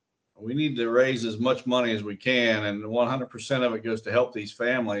half. We need to raise as much money as we can, and 100% of it goes to help these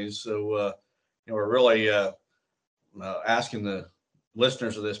families. So, we're really asking the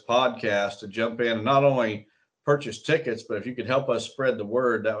listeners of this podcast to jump in and not only purchase tickets, but if you could help us spread the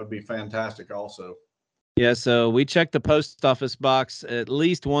word, that would be fantastic also. Yeah, so we check the post office box at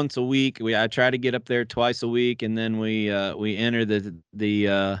least once a week. I try to get up there twice a week, and then we enter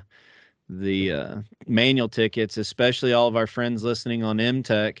the manual tickets, especially all of our friends listening on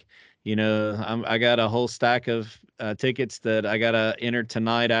MTech. I got a whole stack of tickets that I gotta enter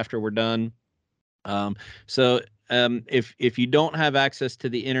tonight after we're done. If you don't have access to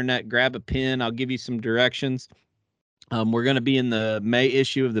the internet, grab a pen. I'll give you some directions. We're going to be in the May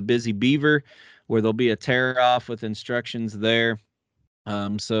issue of the Busy Beaver, where there'll be a tear off with instructions there.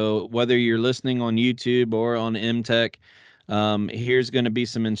 So whether you're listening on YouTube or on MTech, here's going to be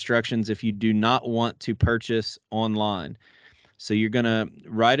some instructions if you do not want to purchase online. So you're going to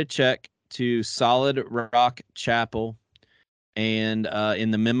write a check to Solid Rock Chapel, and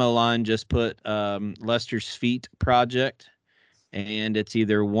in the memo line, just put Lester's Feet Project. And it's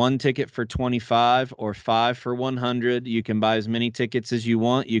either 1 ticket for $25 or 5 for $100. You can buy as many tickets as you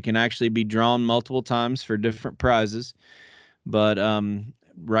want. You can actually be drawn multiple times for different prizes. But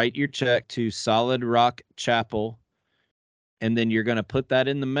write your check to Solid Rock Chapel, and then you're going to put that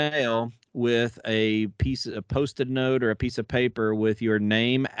in the mail with a Post-it note or a piece of paper with your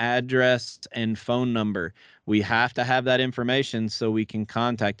name, address, and phone number. We have to have that information so we can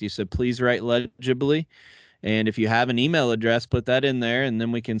contact you. So please write legibly. And if you have an email address, put that in there, and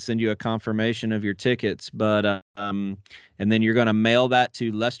then we can send you a confirmation of your tickets. But and then you're going to mail that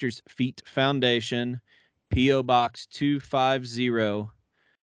to Lester's Feet Foundation, P.O. Box 250.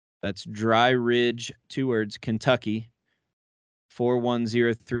 That's Dry Ridge, 2 words, Kentucky,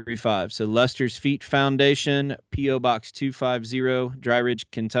 41035. So Lester's Feet Foundation, P.O. Box 250, Dry Ridge,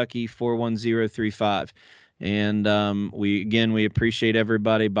 Kentucky, 41035. And we appreciate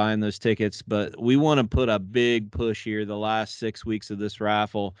everybody buying those tickets, but we want to put a big push here the last 6 weeks of this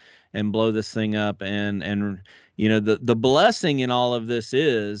raffle and blow this thing up. And the blessing in all of this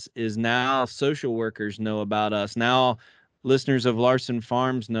is now social workers know about us. Now listeners of Larson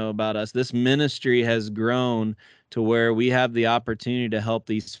Farms know about us. This ministry has grown to where we have the opportunity to help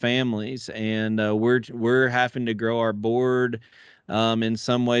these families, and we're having to grow our board in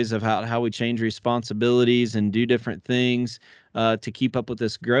some ways of how we change responsibilities and do different things to keep up with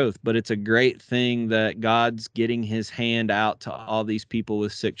this growth. But it's a great thing that God's getting his hand out to all these people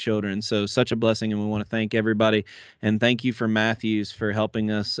with sick children. So such a blessing, and we want to thank everybody. And thank you for Matthews for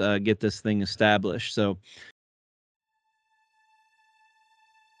helping us get this thing established. So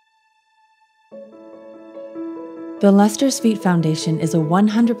The Lester's Feet Foundation is a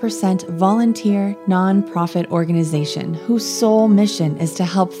 100% volunteer, nonprofit organization whose sole mission is to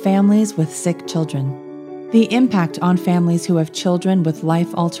help families with sick children. The impact on families who have children with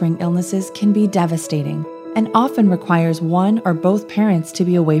life-altering illnesses can be devastating and often requires one or both parents to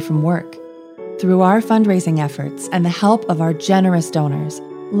be away from work. Through our fundraising efforts and the help of our generous donors,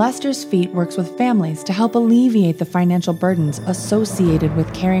 Lester's Feet works with families to help alleviate the financial burdens associated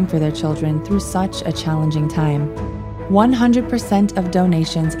with caring for their children through such a challenging time. 100% of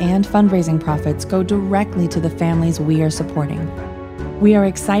donations and fundraising profits go directly to the families we are supporting. We are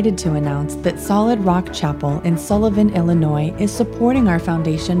excited to announce that Solid Rock Chapel in Sullivan, Illinois is supporting our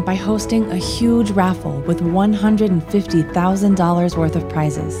foundation by hosting a huge raffle with $150,000 worth of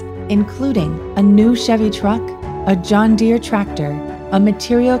prizes, including a new Chevy truck, a John Deere tractor, a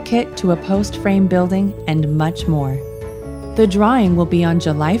material kit to a post frame building, and much more. The drawing will be on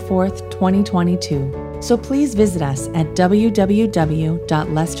July 4th, 2022, so please visit us at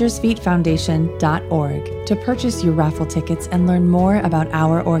www.lestersfeetfoundation.org to purchase your raffle tickets and learn more about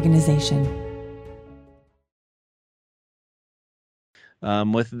our organization.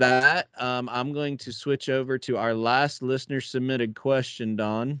 With that, I'm going to switch over to our last listener submitted question,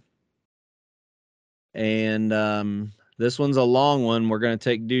 Don. And this one's a long one. We're going to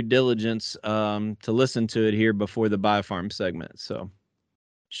take due diligence to listen to it here before the Biofarm segment. So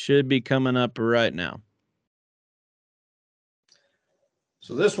should be coming up right now.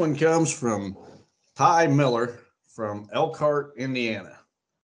 So this one comes from Ty Miller from Elkhart, Indiana.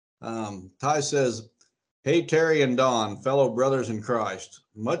 Ty says, "Hey, Terry and Don, fellow brothers in Christ.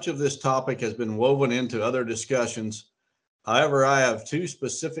 Much of this topic has been woven into other discussions. However, I have 2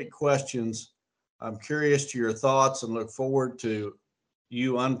 specific questions. I'm curious to your thoughts and look forward to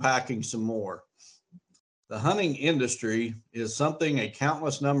you unpacking some more. The hunting industry is something a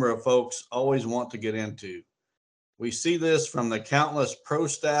countless number of folks always want to get into. We see this from the countless pro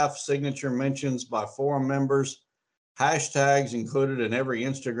staff signature mentions by forum members, hashtags included in every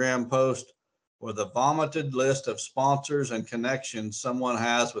Instagram post, or the vomited list of sponsors and connections someone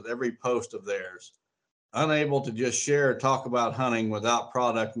has with every post of theirs, unable to just share or talk about hunting without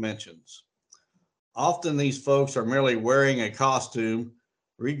product mentions. Often these folks are merely wearing a costume,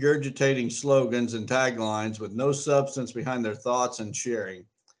 regurgitating slogans and taglines with no substance behind their thoughts and sharing.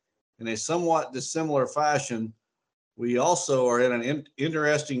 In a somewhat dissimilar fashion, we also are in an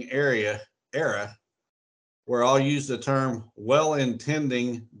interesting era where I'll use the term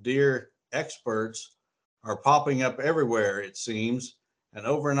well-intending deer experts are popping up everywhere, it seems, and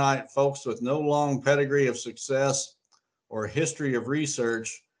overnight folks with no long pedigree of success or history of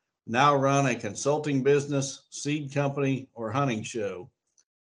research now run a consulting business, seed company, or hunting show.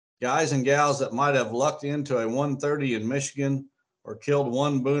 Guys and gals that might have lucked into a 130 in Michigan or killed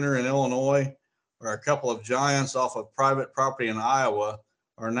one booner in Illinois or a couple of giants off of private property in Iowa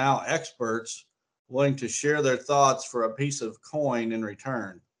are now experts willing to share their thoughts for a piece of coin in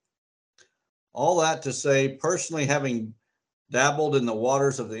return. All that to say, personally having dabbled in the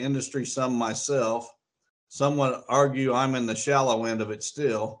waters of the industry some myself, some would argue I'm in the shallow end of it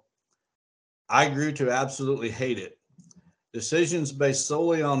still, I grew to absolutely hate it. Decisions based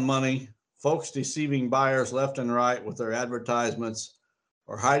solely on money, folks deceiving buyers left and right with their advertisements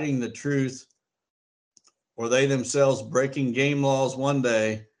or hiding the truth, or they themselves breaking game laws one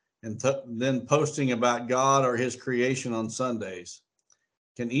day and then posting about God or his creation on Sundays.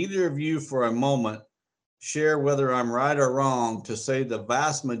 Can either of you for a moment share whether I'm right or wrong to say the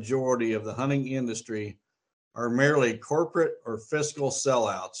vast majority of the hunting industry are merely corporate or fiscal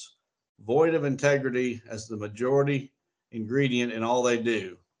sellouts, void of integrity as the majority ingredient in all they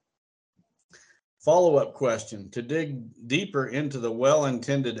do? Follow-up question. To dig deeper into the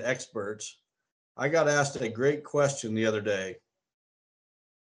well-intended experts, I got asked a great question the other day.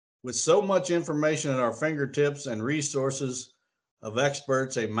 With so much information at our fingertips and resources of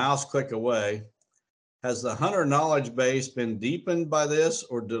experts a mouse click away, has the hunter knowledge base been deepened by this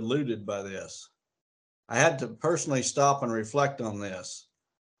or diluted by this? I had to personally stop and reflect on this.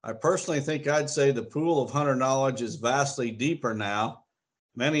 I personally think I'd say the pool of hunter knowledge is vastly deeper now.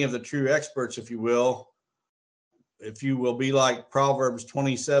 Many of the true experts, if you will be like Proverbs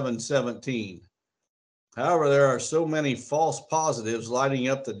 27:17. However, there are so many false positives lighting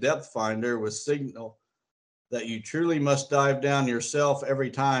up the depth finder with signal that you truly must dive down yourself every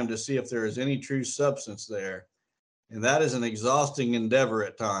time to see if there is any true substance there. And that is an exhausting endeavor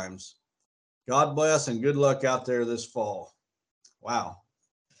at times. God bless and good luck out there this fall. Wow.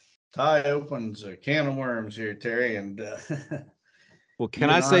 Ty opens a can of worms here, Terry. And well, can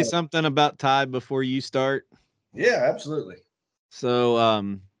I say something about Ty before you start? Yeah, absolutely.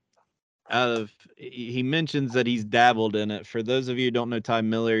 So, he mentions that he's dabbled in it. For those of you who don't know Ty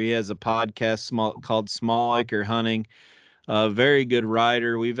Miller, he has a podcast called Small Acre Hunting. Very good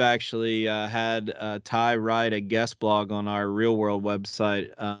writer. We've actually had Ty write a guest blog on our Real World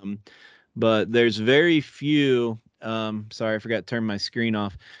website. But there's very few, sorry, I forgot to turn my screen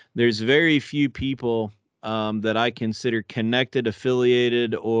off. There's very few people that I consider connected,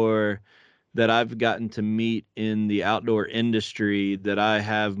 affiliated, or that I've gotten to meet in the outdoor industry that I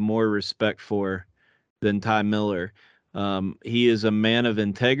have more respect for than Ty Miller. He is a man of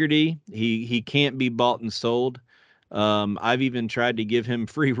integrity. He can't be bought and sold. I've even tried to give him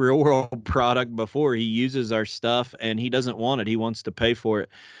free Real World product before. He uses our stuff and he doesn't want it. He wants to pay for it.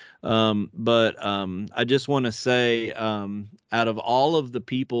 But I just want to say, out of all of the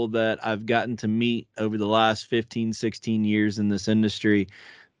people that I've gotten to meet over the last 15, 16 years in this industry,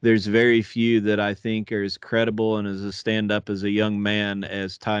 there's very few that I think are as credible and as a stand-up as a young man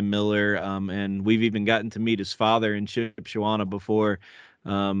as Ty Miller. And we've even gotten to meet his father in Shipshewana before.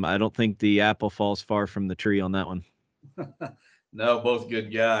 I don't think the apple falls far from the tree on that one. No, both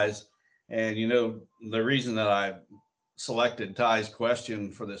good guys. And, the reason that I selected Ty's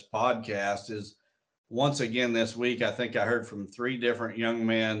question for this podcast is, once again this week, I think I heard from 3 different young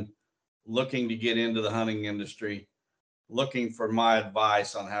men looking to get into the hunting industry, looking for my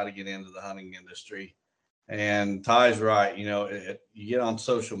advice on how to get into the hunting industry. And Ty's right. You get on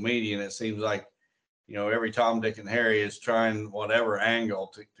social media and it seems like, every Tom, Dick, and Harry is trying whatever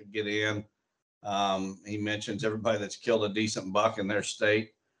angle to get in. He mentions everybody that's killed a decent buck in their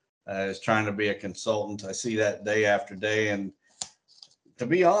state is trying to be a consultant. I see that day after day. And to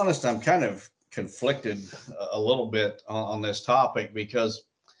be honest, I'm kind of conflicted a little bit on this topic because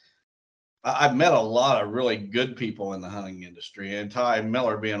I've met a lot of really good people in the hunting industry, and Ty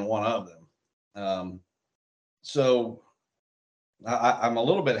Miller being one of them. So I'm a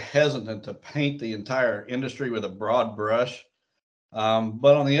little bit hesitant to paint the entire industry with a broad brush.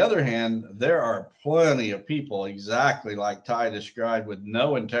 But on the other hand, there are plenty of people exactly like Ty described with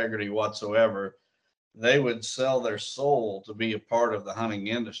no integrity whatsoever. They would sell their soul to be a part of the hunting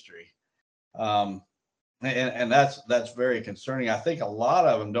industry. And that's very concerning. I think a lot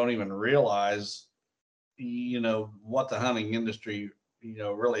of them don't even realize, what the hunting industry,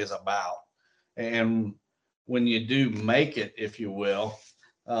 really is about. And when you do make it, if you will,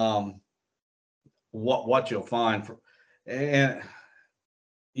 what you'll find and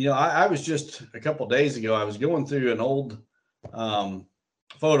I was just a couple of days ago, I was going through an old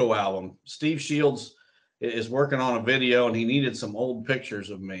photo album. Steve Shields is working on a video and he needed some old pictures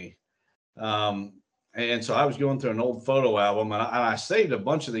of me. And so I was going through an old photo album and I saved a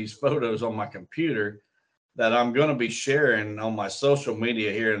bunch of these photos on my computer that I'm going to be sharing on my social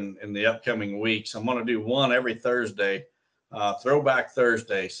media here in the upcoming weeks. I'm going to do one every Thursday, Throwback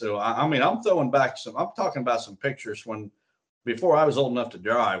Thursday. So, I'm throwing back I'm talking about some pictures before I was old enough to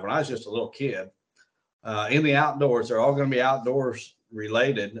drive, when I was just a little kid, in the outdoors. They're all going to be outdoors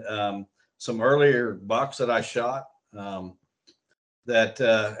related. Some earlier bucks that I shot, and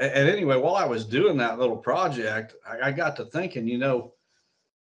anyway, while I was doing that little project, I got to thinking,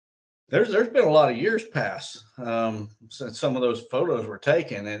 there's been a lot of years pass since some of those photos were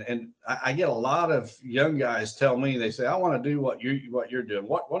taken. And I get a lot of young guys tell me, they say, I want to do what you're doing.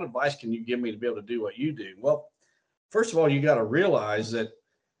 What advice can you give me to be able to do what you do? Well, first of all, you got to realize that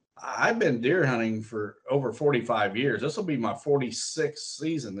I've been deer hunting for over 45 years. This will be my 46th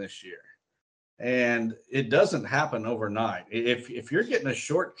season this year. And it doesn't happen overnight. If you're getting a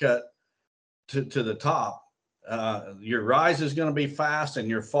shortcut to the top, your rise is going to be fast and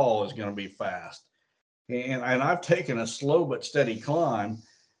your fall is going to be fast. And I've taken a slow but steady climb.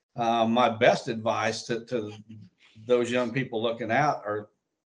 My best advice to those young people looking out or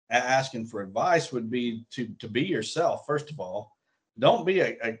asking for advice would be to be yourself. First of all, don't be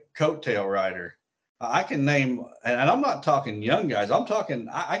a coattail rider. I can name, and I'm not talking young guys.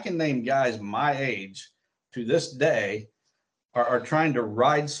 I can name guys my age to this day are trying to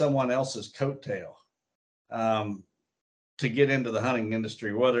ride someone else's coattail to get into the hunting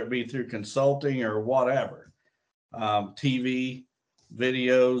industry, whether it be through consulting or whatever, TV,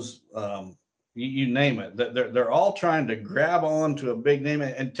 videos, you name it. They're all trying to grab on to a big name.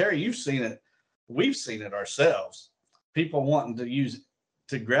 And Terry, you've seen it. We've seen it ourselves. People wanting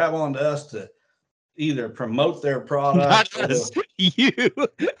to grab onto us to either promote their product. Not us, you.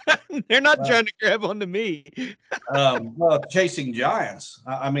 They're not trying to grab onto me. Well, chasing giants.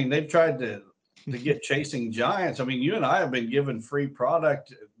 They've tried to get chasing giants. You and I have been given free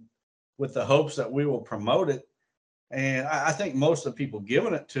product with the hopes that we will promote it. And I think most of the people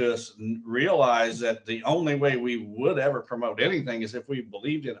giving it to us realize that the only way we would ever promote anything is if we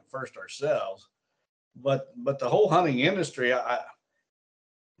believed in it first ourselves. But the whole hunting industry,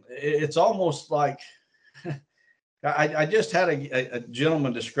 it's almost like I just had a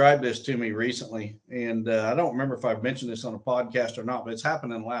gentleman describe this to me recently, and I don't remember if I've mentioned this on a podcast or not, but it's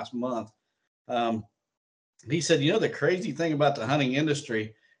happened in the last month. He said, the crazy thing about the hunting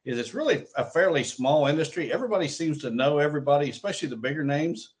industry is it's really a fairly small industry. Everybody seems to know everybody, especially the bigger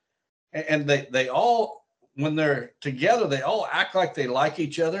names. And they all, when they're together, they all act like they like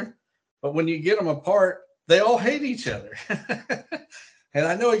each other. But when you get them apart, they all hate each other. And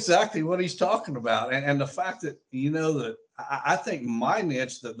I know exactly what he's talking about. And the fact that, that I think my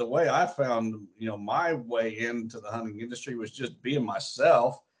niche, that the way I found, my way into the hunting industry was just being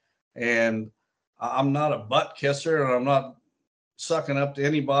myself. And I'm not a butt kisser, and I'm not sucking up to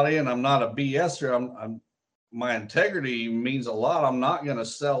anybody, and I'm not a BSer. My integrity means a lot. I'm not going to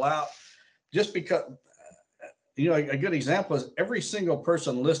sell out just because, a good example is every single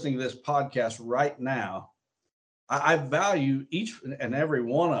person listening to this podcast right now, I value each and every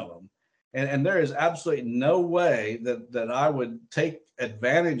one of them. And there is absolutely no way that I would take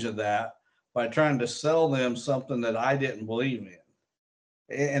advantage of that by trying to sell them something that I didn't believe in.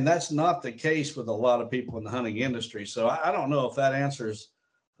 And that's not the case with a lot of people in the hunting industry. So I don't know if that answers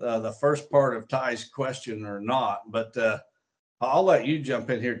the first part of Ty's question or not, but I'll let you jump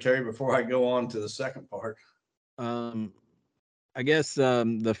in here, Terry, before I go on to the second part. I guess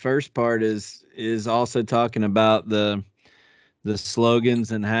the first part is also talking about the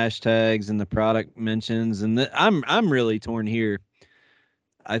slogans and hashtags and the product mentions, and I'm really torn here.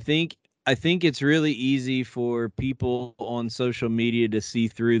 I think it's really easy for people on social media to see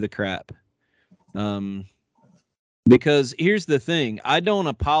through the crap. Because here's the thing, I don't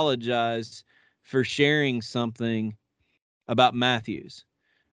apologize for sharing something about Mathews.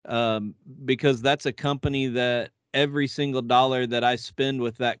 because that's a company that every single dollar that I spend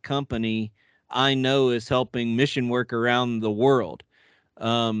with that company, I know is helping mission work around the world.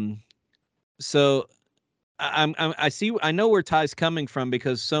 So I know where Ty's coming from,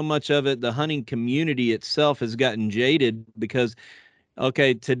 because so much of it, the hunting community itself has gotten jaded because,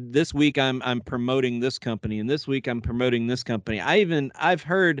 okay, to this week I'm promoting this company, and this week I'm promoting this company. I've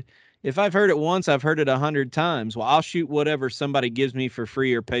heard, if I've heard it once, I've heard it 100 times. Well, I'll shoot whatever somebody gives me for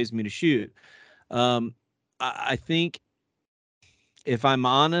free or pays me to shoot. I think, if I'm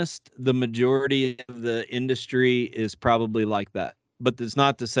honest, the majority of the industry is probably like that. But it's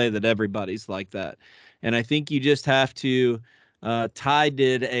not to say that everybody's like that. And I think you just have to. Ty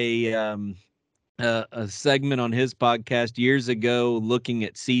did a segment on his podcast years ago looking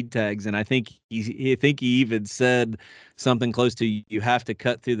at seed tags, and I think he even said something close to, you have to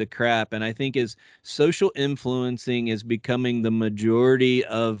cut through the crap. And I think as social influencing is becoming the majority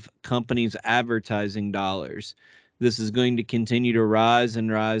of companies' advertising dollars, this is going to continue to rise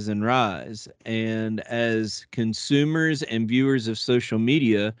and rise and rise. And as consumers and viewers of social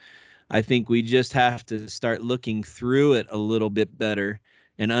media, I think we just have to start looking through it a little bit better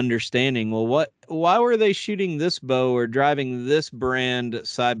and understanding, well, why were they shooting this bow or driving this brand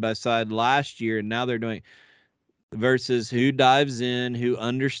side by side last year, and now they're doing, versus who dives in, who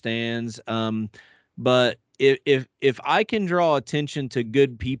understands. But if I can draw attention to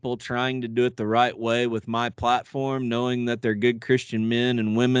good people trying to do it the right way with my platform, knowing that they're good Christian men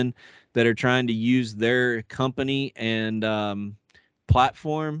and women that are trying to use their company and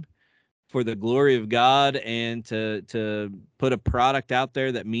platform for the glory of God and to put a product out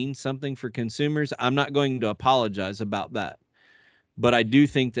there that means something for consumers, I'm not going to apologize about that. But I do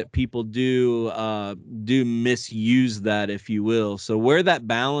think that people do misuse that, if you will. So where that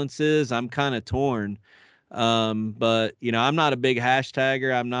balance is, I'm kind of torn. But I'm not a big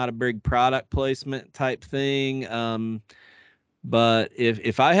hashtagger. I'm not a big product placement type thing. But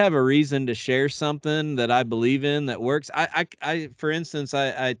if I have a reason to share something that I believe in that works, I for instance,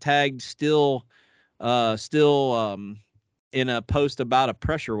 I tagged still in a post about a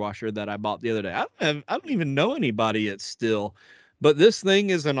pressure washer that I bought the other day. I don't even know anybody at Still, but this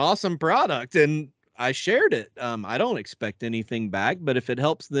thing is an awesome product, and I shared it. I don't expect anything back, but if it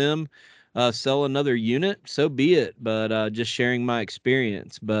helps them sell another unit, so be it. But just sharing my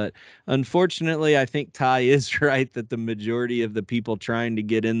experience. But unfortunately, I think Ty is right that the majority of the people trying to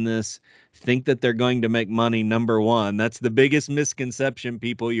get in this think that they're going to make money. Number one, that's the biggest misconception,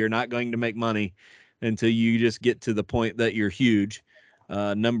 people. You're not going to make money until you just get to the point that you're huge.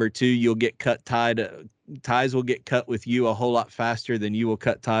 Number two, you'll get ties will get cut with you a whole lot faster than you will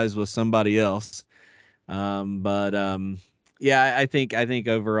cut ties with somebody else. Yeah, I think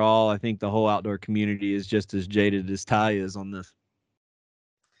overall, I think the whole outdoor community is just as jaded as Ty is on this.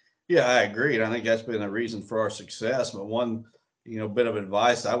 Yeah, I agree. And I think that's been the reason for our success. But one, bit of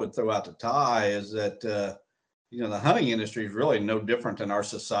advice I would throw out to Ty is that, the hunting industry is really no different than our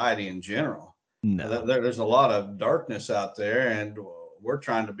society in general. No. There's a lot of darkness out there, and we're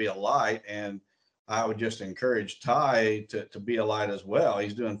trying to be a light. And I would just encourage Ty to be a light as well.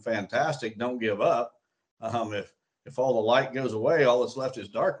 He's doing fantastic. Don't give up. If all the light goes away, all that's left is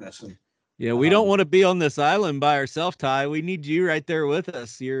darkness. And yeah, we don't want to be on this island by ourselves, Ty. We need you right there with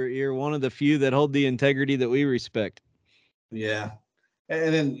us. You're one of the few that hold the integrity that we respect. Yeah.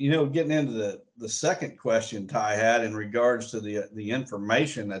 And then, getting into the second question Ty had in regards to the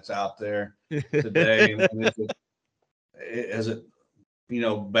information that's out there today, is it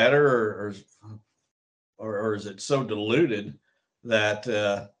better or is it so diluted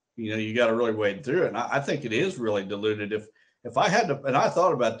that, you got to really wade through it. And I think it is really diluted. If I had to, and I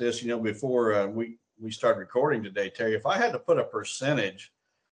thought about this, before we started recording today, Terry, if I had to put a percentage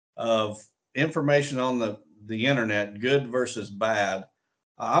of information on the internet, good versus bad,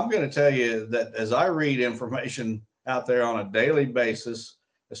 I'm going to tell you that as I read information out there on a daily basis,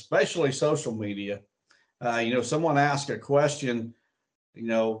 especially social media, someone asks a question,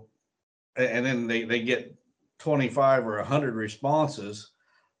 and then they get 25 or 100 responses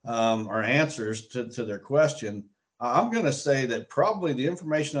or answers to their question. I'm going to say that probably the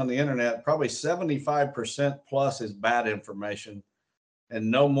information on the internet, probably 75% plus is bad information, and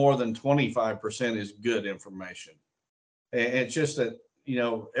no more than 25% is good information. And it's just that,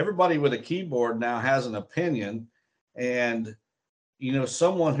 everybody with a keyboard now has an opinion, and,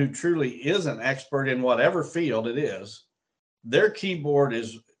 someone who truly is an expert in whatever field it is, their keyboard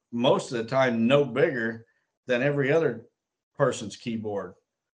is most of the time no bigger than every other person's keyboard.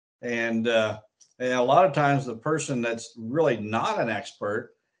 And a lot of times the person that's really not an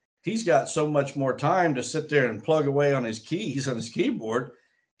expert, he's got so much more time to sit there and plug away on his keys on his keyboard.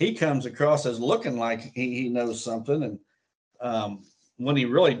 he comes across as looking like he knows something, and when he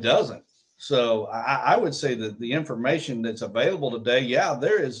really doesn't. So I would say that the information that's available today, yeah,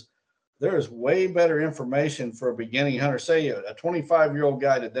 there is way better information for a beginning hunter. Say a 25-year-old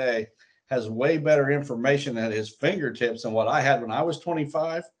guy today has way better information at his fingertips than what I had when I was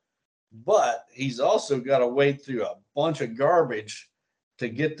 25, but he's also got to wade through a bunch of garbage to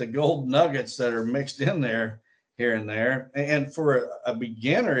get the gold nuggets that are mixed in there here and there. And for a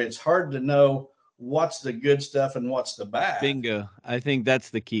beginner, it's hard to know what's the good stuff and what's the bad. Bingo. I think that's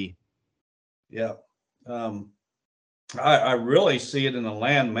the key. Yeah. I really see it in the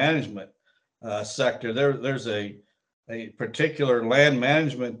land management sector. There's a particular land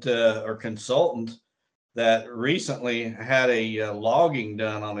management or consultant that recently had a logging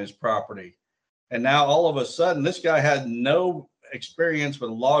done on his property. And now all of a sudden, this guy had no experience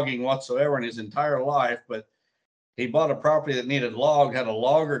with logging whatsoever in his entire life, but he bought a property that needed logged, had a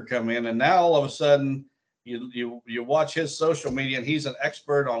logger come in, and now all of a sudden you watch his social media and he's an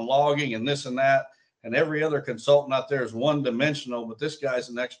expert on logging and this and that, and every other consultant out there is one-dimensional, but this guy's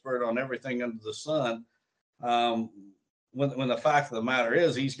an expert on everything under the sun. When the fact of the matter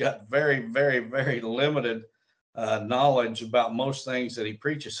is he's got very, very, very limited knowledge about most things that he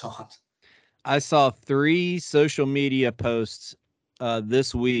preaches on. I saw 3 social media posts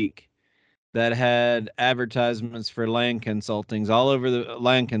this week that had advertisements for land consultants all over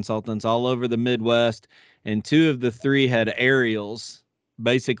the Midwest, and 2 of the 3 had aerials,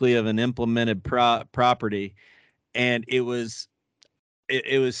 basically of an implemented property, and it was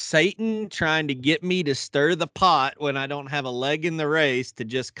Satan trying to get me to stir the pot when I don't have a leg in the race to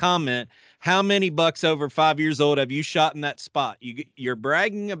just comment, how many bucks over 5 years old have you shot in that spot? You're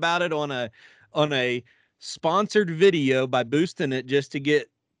bragging about it on a sponsored video by boosting it just to get,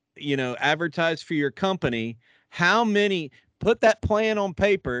 advertised for your company. How many, put that plan on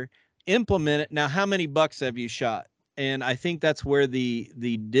paper, implement it. Now, how many bucks have you shot? And I think that's where the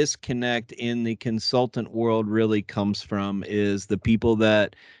disconnect in the consultant world really comes from, is the people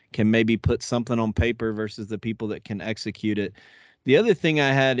that can maybe put something on paper versus the people that can execute it. The other thing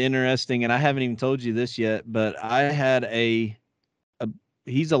I had interesting, and I haven't even told you this yet, but I had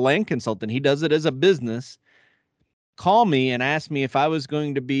he's a land consultant. He does it as a business. Call me and ask me if I was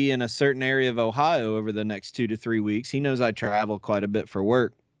going to be in a certain area of Ohio over the next 2 to 3 weeks. He knows I travel quite a bit for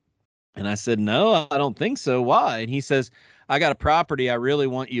work. And I said, no, I don't think so. Why? And he says, I got a property I really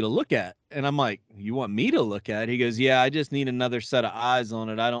want you to look at. And I'm like, you want me to look at it? He goes, yeah, I just need another set of eyes on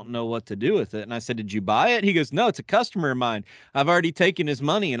it. I don't know what to do with it. And I said, did you buy it? He goes, no, it's a customer of mine. I've already taken his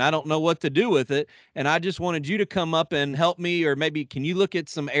money and I don't know what to do with it. And I just wanted you to come up and help me, or maybe can you look at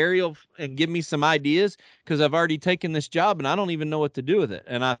some aerial and give me some ideas? Because I've already taken this job and I don't even know what to do with it.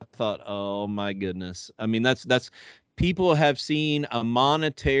 And I thought, oh my goodness. I mean, that's people have seen a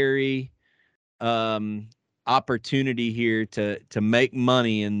monetary opportunity here to make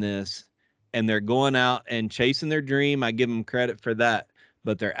money in this, and they're going out and chasing their dream. I give them credit for that,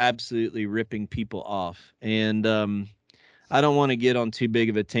 but they're absolutely ripping people off. And I don't want to get on too big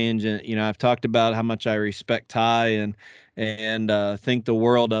of a tangent. I've talked about how much I respect Ty and think the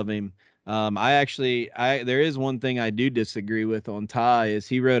world of him. There is one thing I do disagree with on Ty, is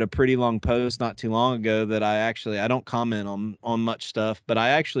he wrote a pretty long post not too long ago that I don't comment on much stuff, but I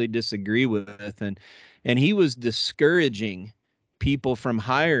actually disagree with. And he was discouraging people from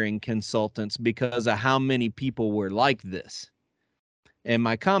hiring consultants because of how many people were like this. And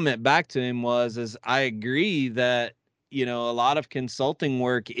my comment back to him was I agree that, a lot of consulting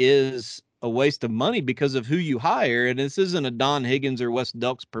work is a waste of money because of who you hire. And this isn't a Don Higgins or Wes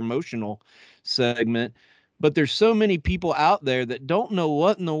Delks promotional segment, but there's so many people out there that don't know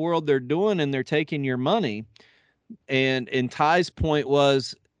what in the world they're doing, and they're taking your money. And Ty's point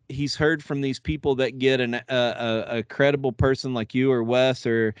was, he's heard from these people that get a credible person like you or Wes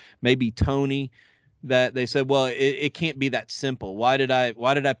or maybe Tony, that they said, well, it can't be that simple. Why did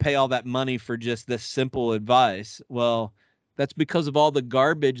I pay all that money for just this simple advice? Well, that's because of all the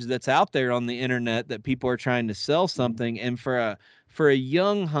garbage that's out there on the internet that people are trying to sell something. And for a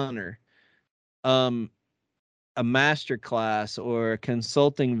young hunter, a master class or a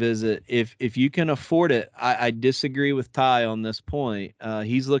consulting visit, if you can afford it, I disagree with Ty on this point.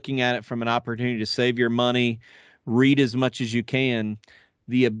 He's looking at it from an opportunity to save your money, read as much as you can.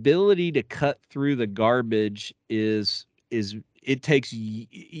 The ability to cut through the garbage it takes,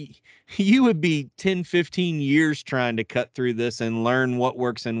 you would be 10, 15 years trying to cut through this and learn what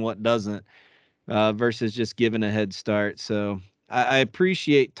works and what doesn't, versus just giving a head start. So I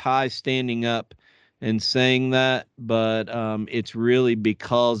appreciate Ty standing up and saying that, but it's really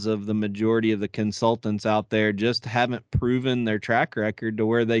because of the majority of the consultants out there just haven't proven their track record to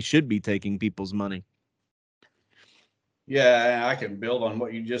where they should be taking people's money. Yeah, I can build on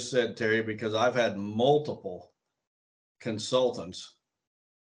what you just said, Terry, because I've had multiple consultants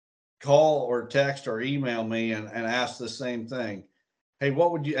call or text or email me and ask the same thing. Hey,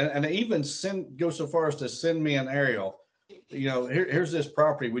 what would you, and even go so far as to send me an aerial. Here's this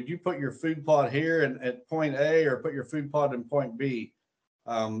property. Would you put your food plot here and at point A, or put your food plot in point B?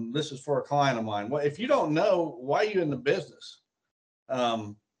 This is for a client of mine. Well, if you don't know, why are you in the business?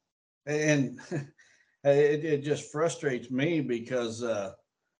 And it just frustrates me because,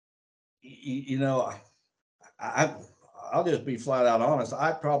 I'll just be flat out honest.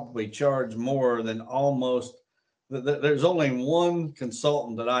 I probably charge more than there's only one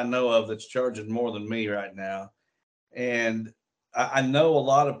consultant that I know of that's charging more than me right now. And I know a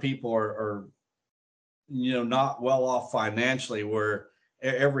lot of people are not well off financially, where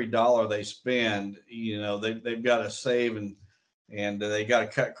every dollar they spend, they've got to save and they got to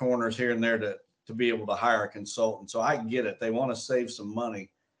cut corners here and there to be able to hire a consultant. So I get it. They want to save some money.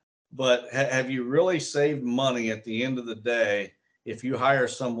 But have you really saved money at the end of the day if you hire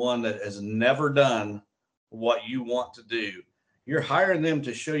someone that has never done what you want to do? You're hiring them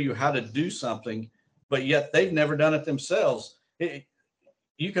to show you how to do something, but yet they've never done it themselves.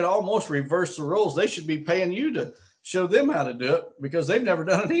 You could almost reverse the roles. They should be paying you to show them how to do it because they've never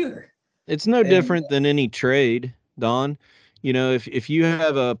done it either. It's no different than any trade, Don. If you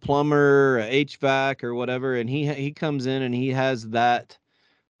have a plumber, a HVAC or whatever, and he comes in and he has that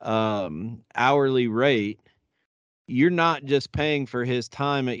hourly rate, you're not just paying for his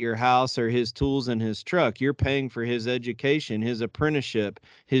time at your house or his tools in his truck. You're paying for his education, his apprenticeship,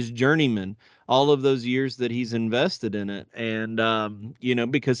 his journeyman, all of those years that he's invested in it. And,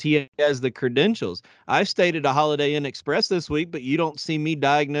 because he has the credentials. I stayed at a Holiday Inn Express this week, but you don't see me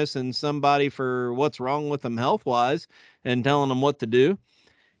diagnosing somebody for what's wrong with them health-wise and telling them what to do,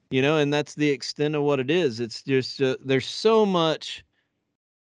 and that's the extent of what it is. It's just, there's so much.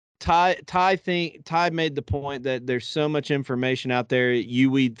 Ty made the point that there's so much information out there. You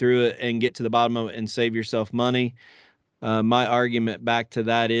weed through it and get to the bottom of it and save yourself money. My argument back to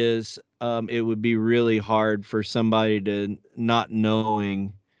that is it would be really hard for somebody to not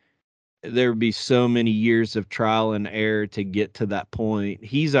knowing. There would be so many years of trial and error to get to that point.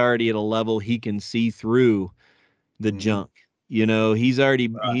 He's already at a level he can see through the junk. He's already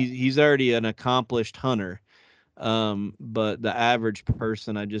he's already an accomplished hunter. But the average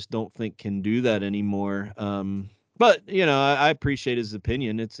person, I just don't think can do that anymore. But I appreciate his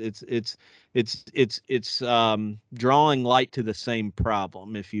opinion. It's drawing light to the same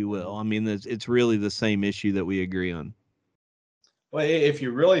problem, if you will. I mean, it's really the same issue that we agree on. Well, if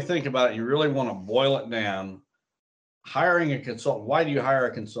you really think about it, you really want to boil it down. Hiring a consultant. Why do you hire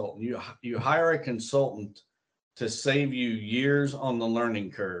a consultant? You hire a consultant to save you years on the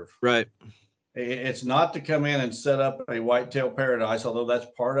learning curve. Right. It's not to come in and set up a whitetail paradise, although that's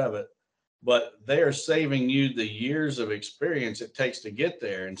part of it, but they are saving you the years of experience it takes to get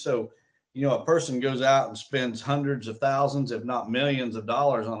there. And so, a person goes out and spends hundreds of thousands, if not millions of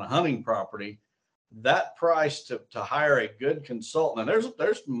dollars on a hunting property. That price to hire a good consultant, and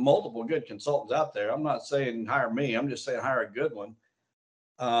there's multiple good consultants out there. I'm not saying hire me. I'm just saying hire a good one.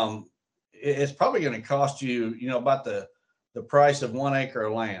 It's probably going to cost you, about the price of 1 acre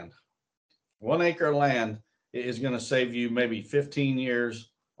of land. 1 acre of land is going to save you maybe 15 years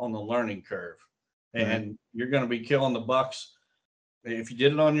on the learning curve. And you're going to be killing the bucks. If you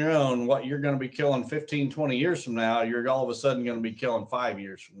did it on your own, what you're going to be killing 15, 20 years from now, you're all of a sudden going to be killing 5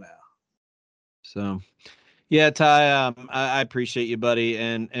 years from now. So, yeah, Ty, I appreciate you, buddy.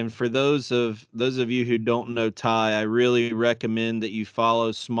 And for those of you who don't know Ty, I really recommend that you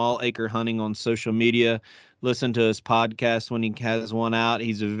follow Small Acre Hunting on social media. Listen to his podcast when he has one out.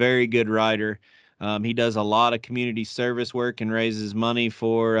 He's a very good writer. He does a lot of community service work and raises money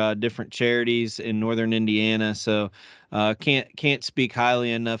for different charities in northern Indiana. So can't speak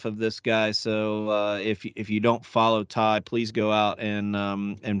highly enough of this guy. So if you don't follow Ty, please go out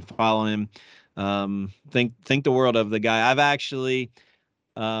and follow him. Think the world of the guy. I've actually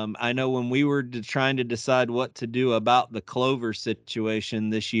I know when we were trying to decide what to do about the clover situation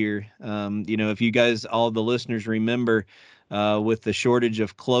this year, if you guys, all the listeners remember, with the shortage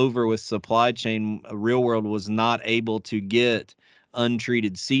of clover with supply chain, Real World was not able to get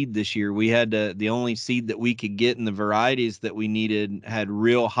untreated seed this year. We had the only seed that we could get in the varieties that we needed had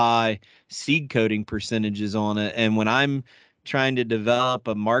real high seed coating percentages on it. And when I'm trying to develop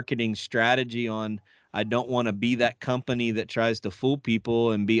a marketing strategy on, I don't want to be that company that tries to fool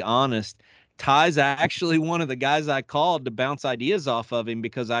people and be honest. Ty's actually one of the guys I called to bounce ideas off of him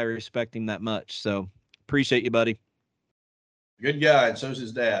because I respect him that much. So appreciate you, buddy. Good guy, and so's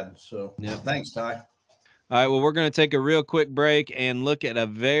his dad. So Thanks, Ty. All right, well, we're going to take a real quick break and look at a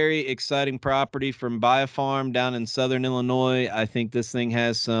very exciting property from BioFarm down in Southern Illinois. I think this thing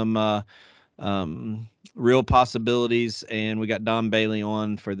has some real possibilities, and we got Don Bailey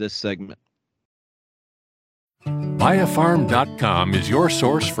on for this segment. BuyAFarm.com is your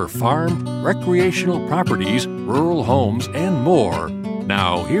source for farm, recreational properties, rural homes, and more.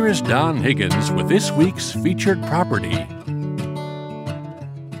 Now, here is Don Higgins with this week's featured property.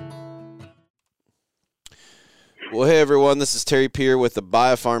 Well, hey, everyone. This is Terry Peer with the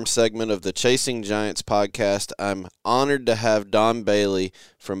BioFarm segment of the Chasing Giants podcast. I'm honored to have Don Bailey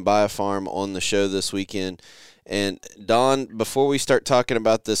from BioFarm on the show this weekend. And, Don, before we start talking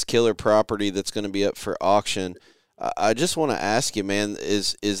about this killer property that's going to be up for auction, I just want to ask you, man,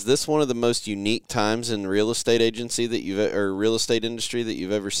 is this one of the most unique times in real estate agency that real estate industry that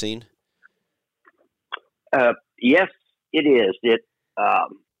you've ever seen? Yes, it is. It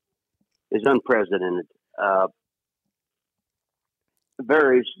is unprecedented.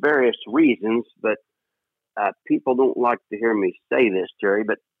 Various reasons, but people don't like to hear me say this, Terry,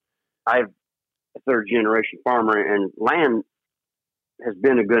 but I'm a third-generation farmer, and land has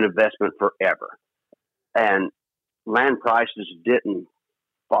been a good investment forever. And land prices didn't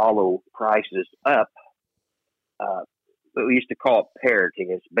follow prices up. We used to call it parity.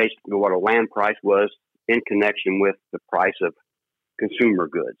 It's basically what a land price was in connection with the price of consumer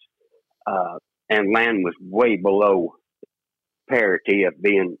goods. And land was way below parity of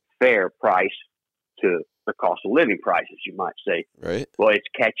being fair price to the cost of living prices, you might say. Right. Well, it's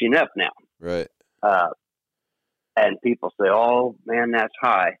catching up now. Right. And people say, "Oh man, that's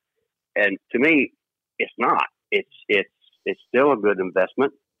high," and to me, it's not. It's still a good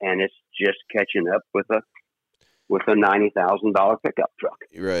investment, and it's just catching up with a $90,000 pickup truck.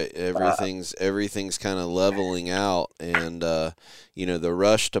 Right. Everything's kind of leveling out, and the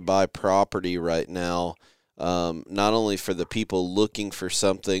rush to buy property right now. Not only for the people looking for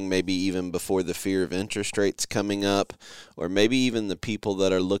something, maybe even before the fear of interest rates coming up, or maybe even the people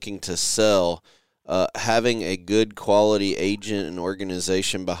that are looking to sell, having a good quality agent and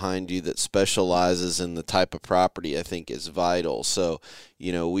organization behind you that specializes in the type of property, I think, is vital. So,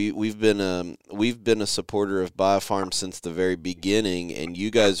 we've been a supporter of BioFarm since the very beginning, and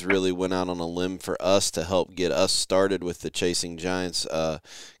you guys really went out on a limb for us to help get us started with the Chasing Giants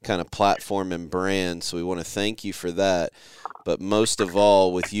kind of platform and brand. So we want to thank you for that. But most of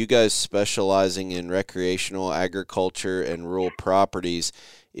all, with you guys specializing in recreational agriculture and rural properties,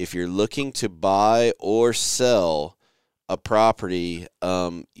 if you're looking to buy or sell a property,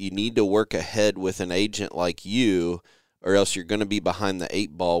 you need to work ahead with an agent like you, or else you're going to be behind the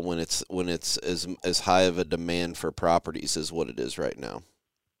eight ball when it's as high of a demand for properties as what it is right now.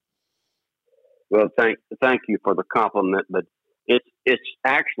 Well, thank you for the compliment, but it's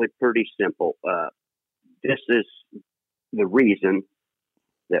actually pretty simple. This is the reason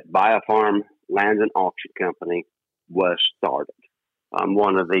that BioFarm Land and Auction Company was started. I'm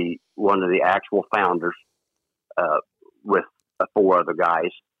one of the actual founders with 4 other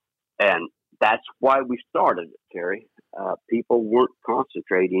guys, and that's why we started it, Terry. People weren't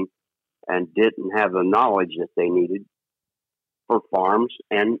concentrating and didn't have the knowledge that they needed for farms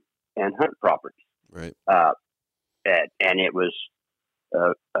and hunt properties. Right. And it was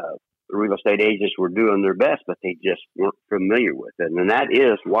real estate agents were doing their best, but they just weren't familiar with it, and that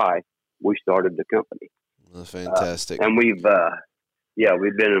is why we started the company. That's fantastic. And we've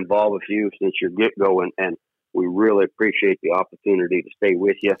been involved with you since your get-go, and we really appreciate the opportunity to stay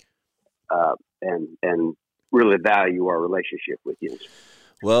with you and really value our relationship with you.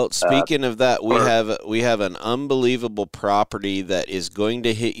 Well, speaking of that, we have an unbelievable property that is going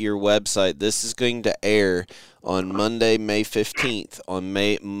to hit your website. This is going to air on Monday, May 15th.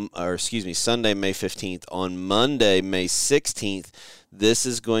 Sunday, May 15th. On Monday, May 16th, this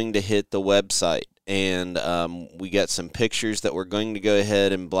is going to hit the website. And we got some pictures that we're going to go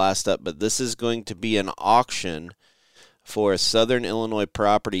ahead and blast up. But this is going to be an auction for a Southern Illinois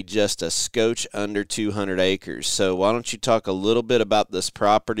property, just a scotch under 200 acres. So why don't you talk a little bit about this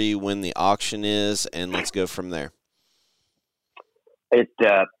property, when the auction is, and let's go from there. It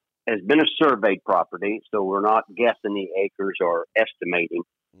has been a surveyed property, so we're not guessing the acres or estimating.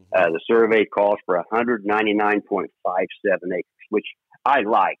 The survey calls for 199.57 acres, which I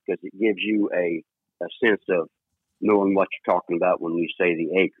like because it gives you a sense of knowing what you're talking about when you say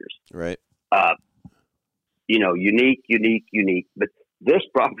the acres. Right. Unique. But this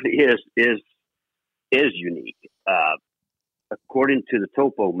property is unique. According to the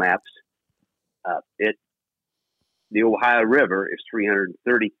topo maps, The Ohio River is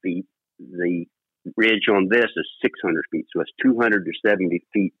 330 feet. The ridge on this is 600 feet, so it's 270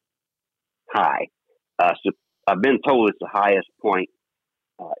 feet high. So I've been told it's the highest point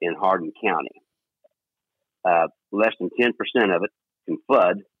in Hardin County. Less than 10% of it can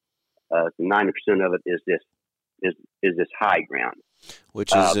flood. 90% of it is this high ground,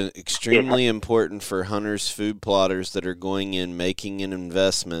 which is extremely important for hunters, food plotters that are going in, making an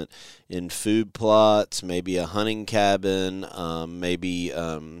investment in food plots, maybe a hunting cabin, maybe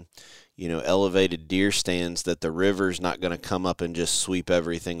elevated deer stands, that the river's not going to come up and just sweep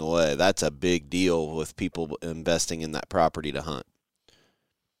everything away. That's a big deal with people investing in that property to hunt.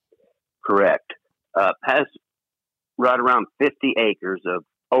 Correct. Has right around 50 acres of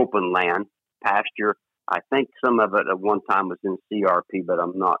open land, pasture. I think some of it at one time was in CRP, but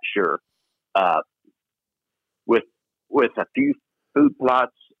I'm not sure. With a few food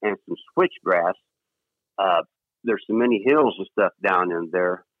plots and some switchgrass, there's so many hills and stuff down in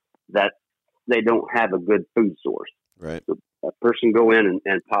there that they don't have a good food source. Right. So a person go in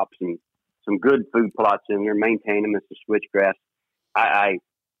and pop some good food plots in there, maintain them as the switchgrass. I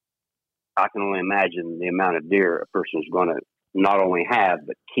can only imagine the amount of deer a person is going to not only have,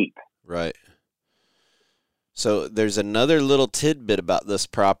 but keep. Right. So there's another little tidbit about this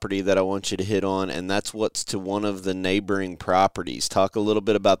property that I want you to hit on, and that's what's to one of the neighboring properties. Talk a little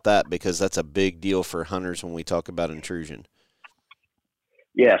bit about that, because that's a big deal for hunters when we talk about intrusion.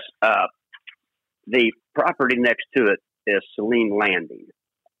 Yes. The property next to it is Saline Landing,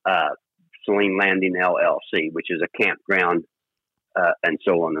 Saline Landing LLC, which is a campground, and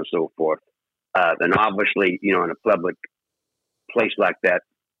so on and so forth. And obviously, in a public place like that,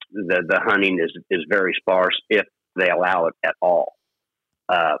 the hunting is very sparse if they allow it at all.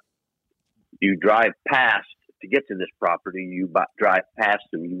 You drive past, to get to this property, you drive past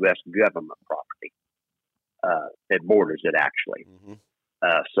some U.S. government property. It borders it, actually. Mm-hmm.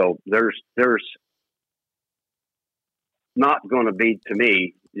 So there's not going to be, to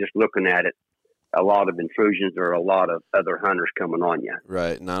me, just looking at it, a lot of intrusions or a lot of other hunters coming on you.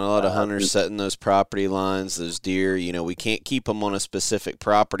 Right. Not a lot of hunters setting those property lines, those deer. We can't keep them on a specific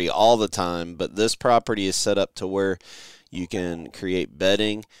property all the time, but this property is set up to where you can create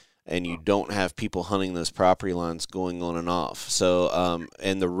bedding and you don't have people hunting those property lines going on and off. So,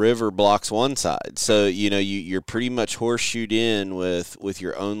 and the river blocks one side. So, you're pretty much horseshoed in with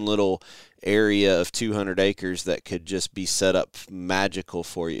your own little area of 200 acres that could just be set up magical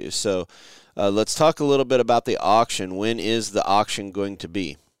for you. So, let's talk a little bit about the auction. When is the auction going to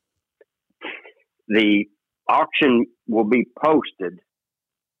be? The auction will be posted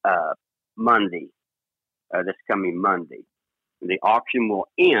Monday, this coming Monday. The auction will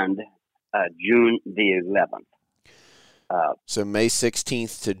end June the 11th. So May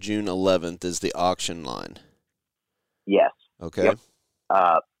 16th to June 11th is the auction line. Yes. Okay. Yep.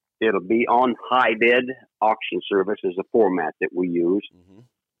 It'll be on HiBid auction service is a format that we use. Mm-hmm.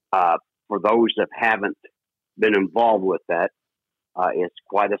 For those that haven't been involved with that, it's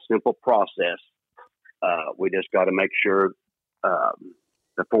quite a simple process. We just got to make sure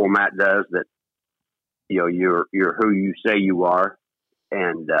the format does that. You're who you say you are,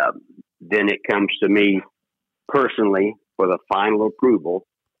 and then it comes to me personally for the final approval,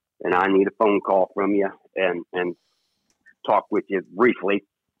 and I need a phone call from you and talk with you briefly,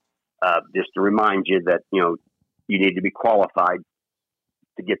 just to remind you that you need to be qualified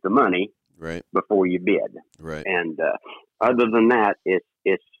to get the money. Right. Before you bid. Right. And other than that,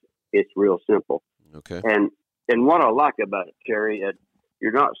 it's real simple. Okay. And what I like about it, Terry,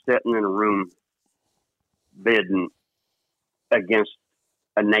 you're not sitting in a room bidding against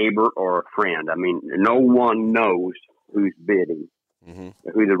a neighbor or a friend. I mean, no one knows who's bidding, mm-hmm.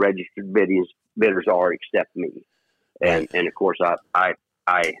 who the registered bidders are, except me. Right. And of course, I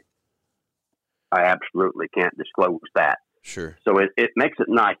absolutely can't disclose that. Sure. So it makes it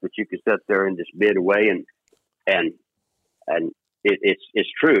nice that you can sit there and just bid away, and it's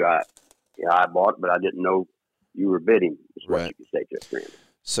true. I bought, but I didn't know you were bidding. Is what you can say to a friend.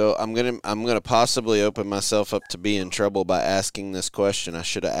 So I'm gonna possibly open myself up to be in trouble by asking this question. I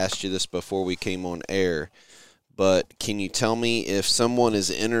should have asked you this before we came on air. But can you tell me, if someone is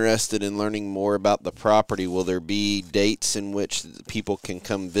interested in learning more about the property, will there be dates in which people can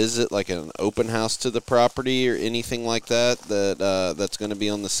come visit, like an open house to the property or anything like that that's going to be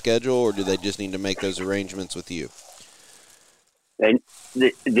on the schedule, or do they just need to make those arrangements with you? And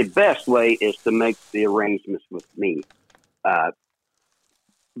the best way is to make the arrangements with me.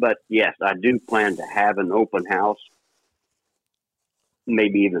 But yes, I do plan to have an open house.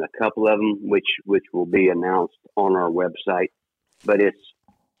 Maybe even a couple of them, which will be announced on our website. But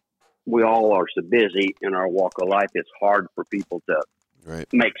we all are so busy in our walk of life. It's hard for people to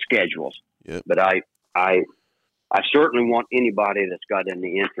make schedules. Yep. But I certainly want anybody that's got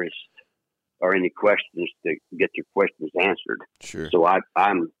any interest or any questions to get your questions answered. Sure. So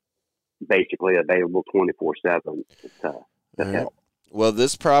I'm basically available 24/7 to help. Well,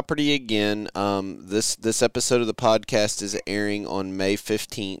 this property again, this episode of the podcast is airing on May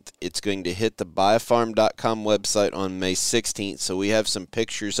 15th. It's going to hit the buyafarm.com website on May 16th. So we have some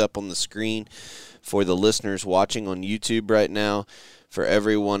pictures up on the screen for the listeners watching on YouTube right now. For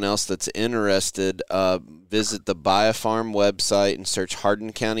everyone else that's interested, visit the Buy a Farm website and search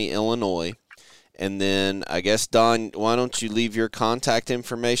Hardin County, Illinois. And then I guess, Don, why don't you leave your contact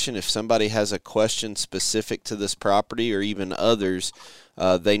information? If somebody has a question specific to this property or even others,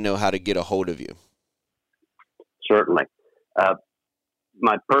 they know how to get a hold of you. Certainly.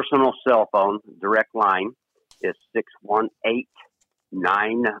 My personal cell phone direct line is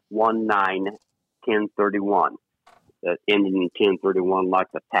 618-919-1031. Ending in 1031 like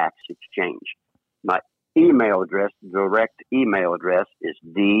the tax exchange. My direct email address is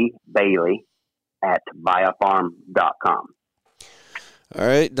dbailey@buyafarm.com. All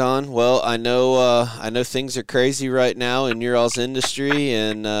right, Don. Well, I know things are crazy right now in your all's industry,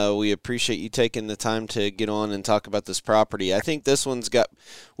 and we appreciate you taking the time to get on and talk about this property. I think this one's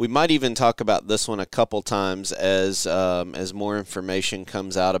we might even talk about this one a couple times as more information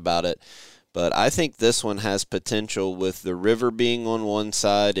comes out about it. But I think this one has potential with the river being on one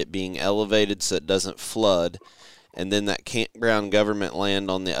side, it being elevated so it doesn't flood, and then that campground government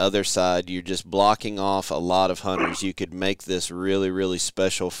land on the other side. You're just blocking off a lot of hunters. You could make this really, really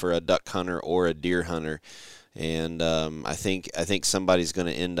special for a duck hunter or a deer hunter. And I think somebody's going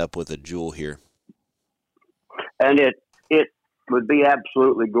to end up with a jewel here. And it would be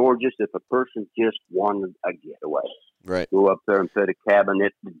absolutely gorgeous if a person just wanted a getaway. Right. Go up there and put a cabin.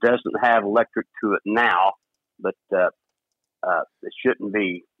 It doesn't have electric to it now, but it shouldn't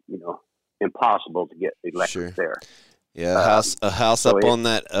be, impossible to get electric there. Yeah, a house up on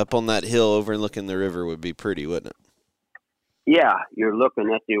that hill overlooking the river would be pretty, wouldn't it? Yeah, you're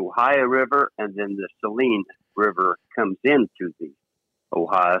looking at the Ohio River, and then the Saline River comes into the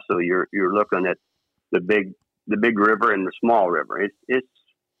Ohio, so you're looking at the big river and the small river. It's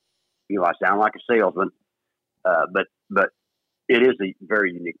I sound like a salesman. But it is a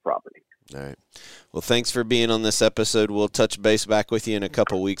very unique property. All right. Well, thanks for being on this episode. We'll touch base back with you in a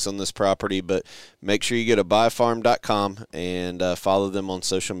couple weeks on this property, but make sure you go to buyafarm.com and follow them on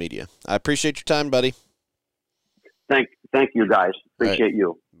social media. I appreciate your time, buddy. Thank you, guys. Appreciate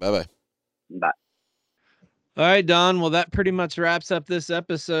you. Bye-bye. Bye. All right, Don. Well, that pretty much wraps up this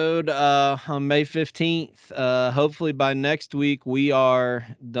episode on May 15th. Hopefully by next week, we are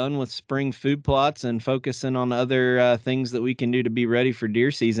done with spring food plots and focusing on other things that we can do to be ready for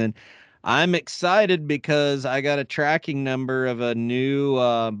deer season. I'm excited because I got a tracking number of a new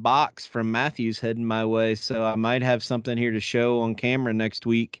box from Matthews heading my way, so I might have something here to show on camera next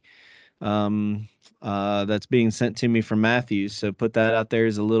week that's being sent to me from Matthews. So put that out there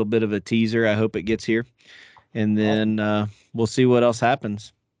as a little bit of a teaser. I hope it gets here. And then we'll see what else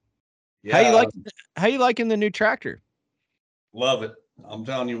happens. Yeah. How you liking the new tractor? Love it. I'm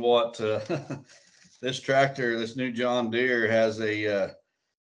telling you what, this tractor, this new John Deere has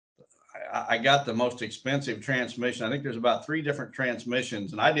I got the most expensive transmission. I think there's about 3 different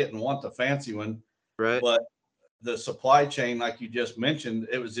transmissions, and I didn't want the fancy one. Right. But the supply chain, like you just mentioned,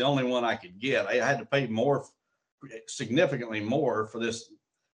 it was the only one I could get. I had to pay significantly more for this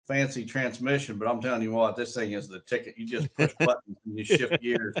fancy transmission, but I'm telling you what, this thing is the ticket. You just push buttons and you shift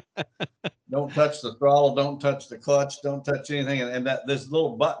gears. Don't touch the throttle, don't touch the clutch, don't touch anything. And that this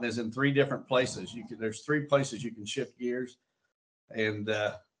little button is in 3 different places. There's 3 places you can shift gears. And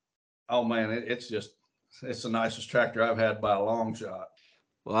oh man, it's the nicest tractor I've had by a long shot.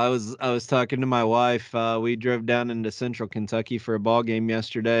 Well, I was talking to my wife. We drove down into Central Kentucky for a ball game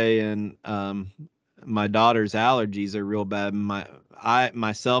yesterday, and my daughter's allergies are real bad.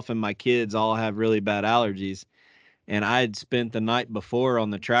 Myself and my kids all have really bad allergies. And I had spent the night before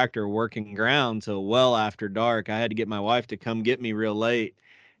on the tractor working ground till well after dark. I had to get my wife to come get me real late.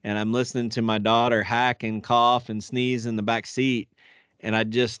 And I'm listening to my daughter hack and cough and sneeze in the back seat. And I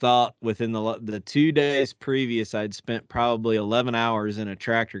just thought within the 2 days previous, I'd spent probably 11 hours in a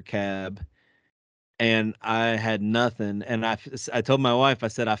tractor cab. And I had nothing. And I told my wife, I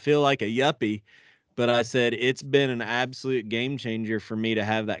said, I feel like a yuppie. But I said, it's been an absolute game changer for me to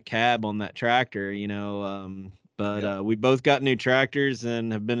have that cab on that tractor, But we both got new tractors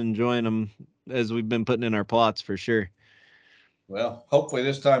and have been enjoying them as we've been putting in our plots for sure. Well, hopefully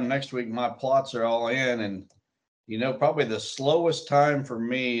this time next week, my plots are all in and Probably the slowest time for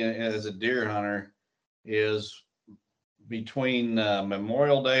me as a deer hunter is between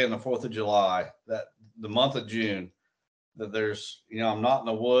Memorial Day and the 4th of July, that the month of June. That there's, I'm not in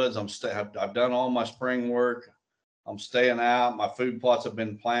the woods. I've done all my spring work. I'm staying out. My food plots have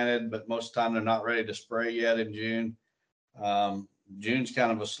been planted, but most of the time they're not ready to spray yet in June. June's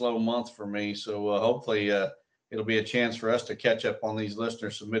kind of a slow month for me. So hopefully it'll be a chance for us to catch up on these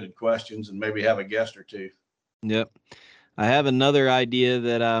listener submitted questions and maybe have a guest or two. Yep. I have another idea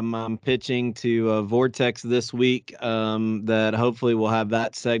that I'm pitching to Vortex this week that hopefully we'll have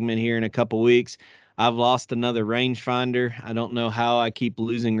that segment here in a couple weeks. I've lost another rangefinder. I don't know how I keep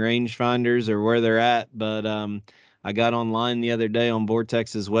losing rangefinders or where they're at, but I got online the other day on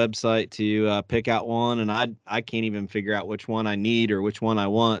Vortex's website to pick out one, and I can't even figure out which one I need or which one I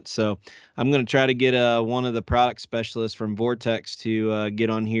want. So I'm going to try to get one of the product specialists from Vortex to get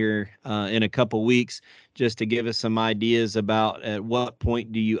on here in a couple weeks, just to give us some ideas about at what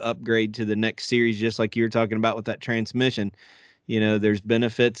point do you upgrade to the next series, just like you were talking about with that transmission. There's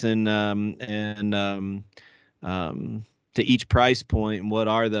benefits and to each price point, and what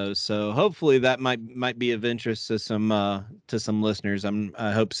are those? So hopefully that might be of interest to some listeners.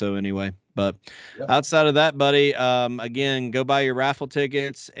 I hope so anyway. But yep. Outside of that, buddy, again, go buy your raffle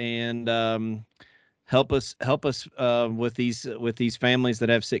tickets and help us with these families that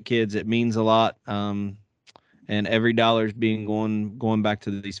have sick kids. It means a lot. And every dollar is going back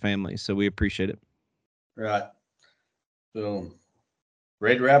to these families. So we appreciate it. Right. So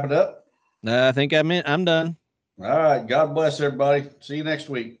ready to wrap it up? I think I'm done. All right. God bless everybody. See you next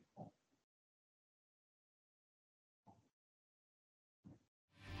week.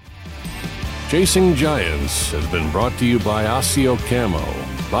 Chasing Giants has been brought to you by Osseo Camo,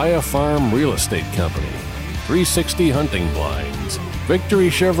 BioFarm Real Estate Company, 360 Hunting Blinds, Victory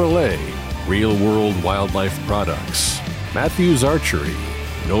Chevrolet, Real World Wildlife Products, Matthews Archery,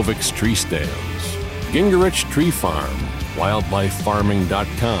 Novix Tree Stands, Gingerich Tree Farm,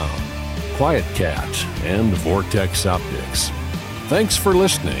 WildlifeFarming.com, Quiet Cat, and Vortex Optics. Thanks for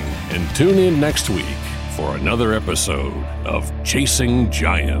listening, and tune in next week for another episode of Chasing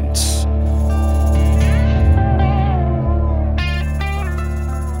Giants.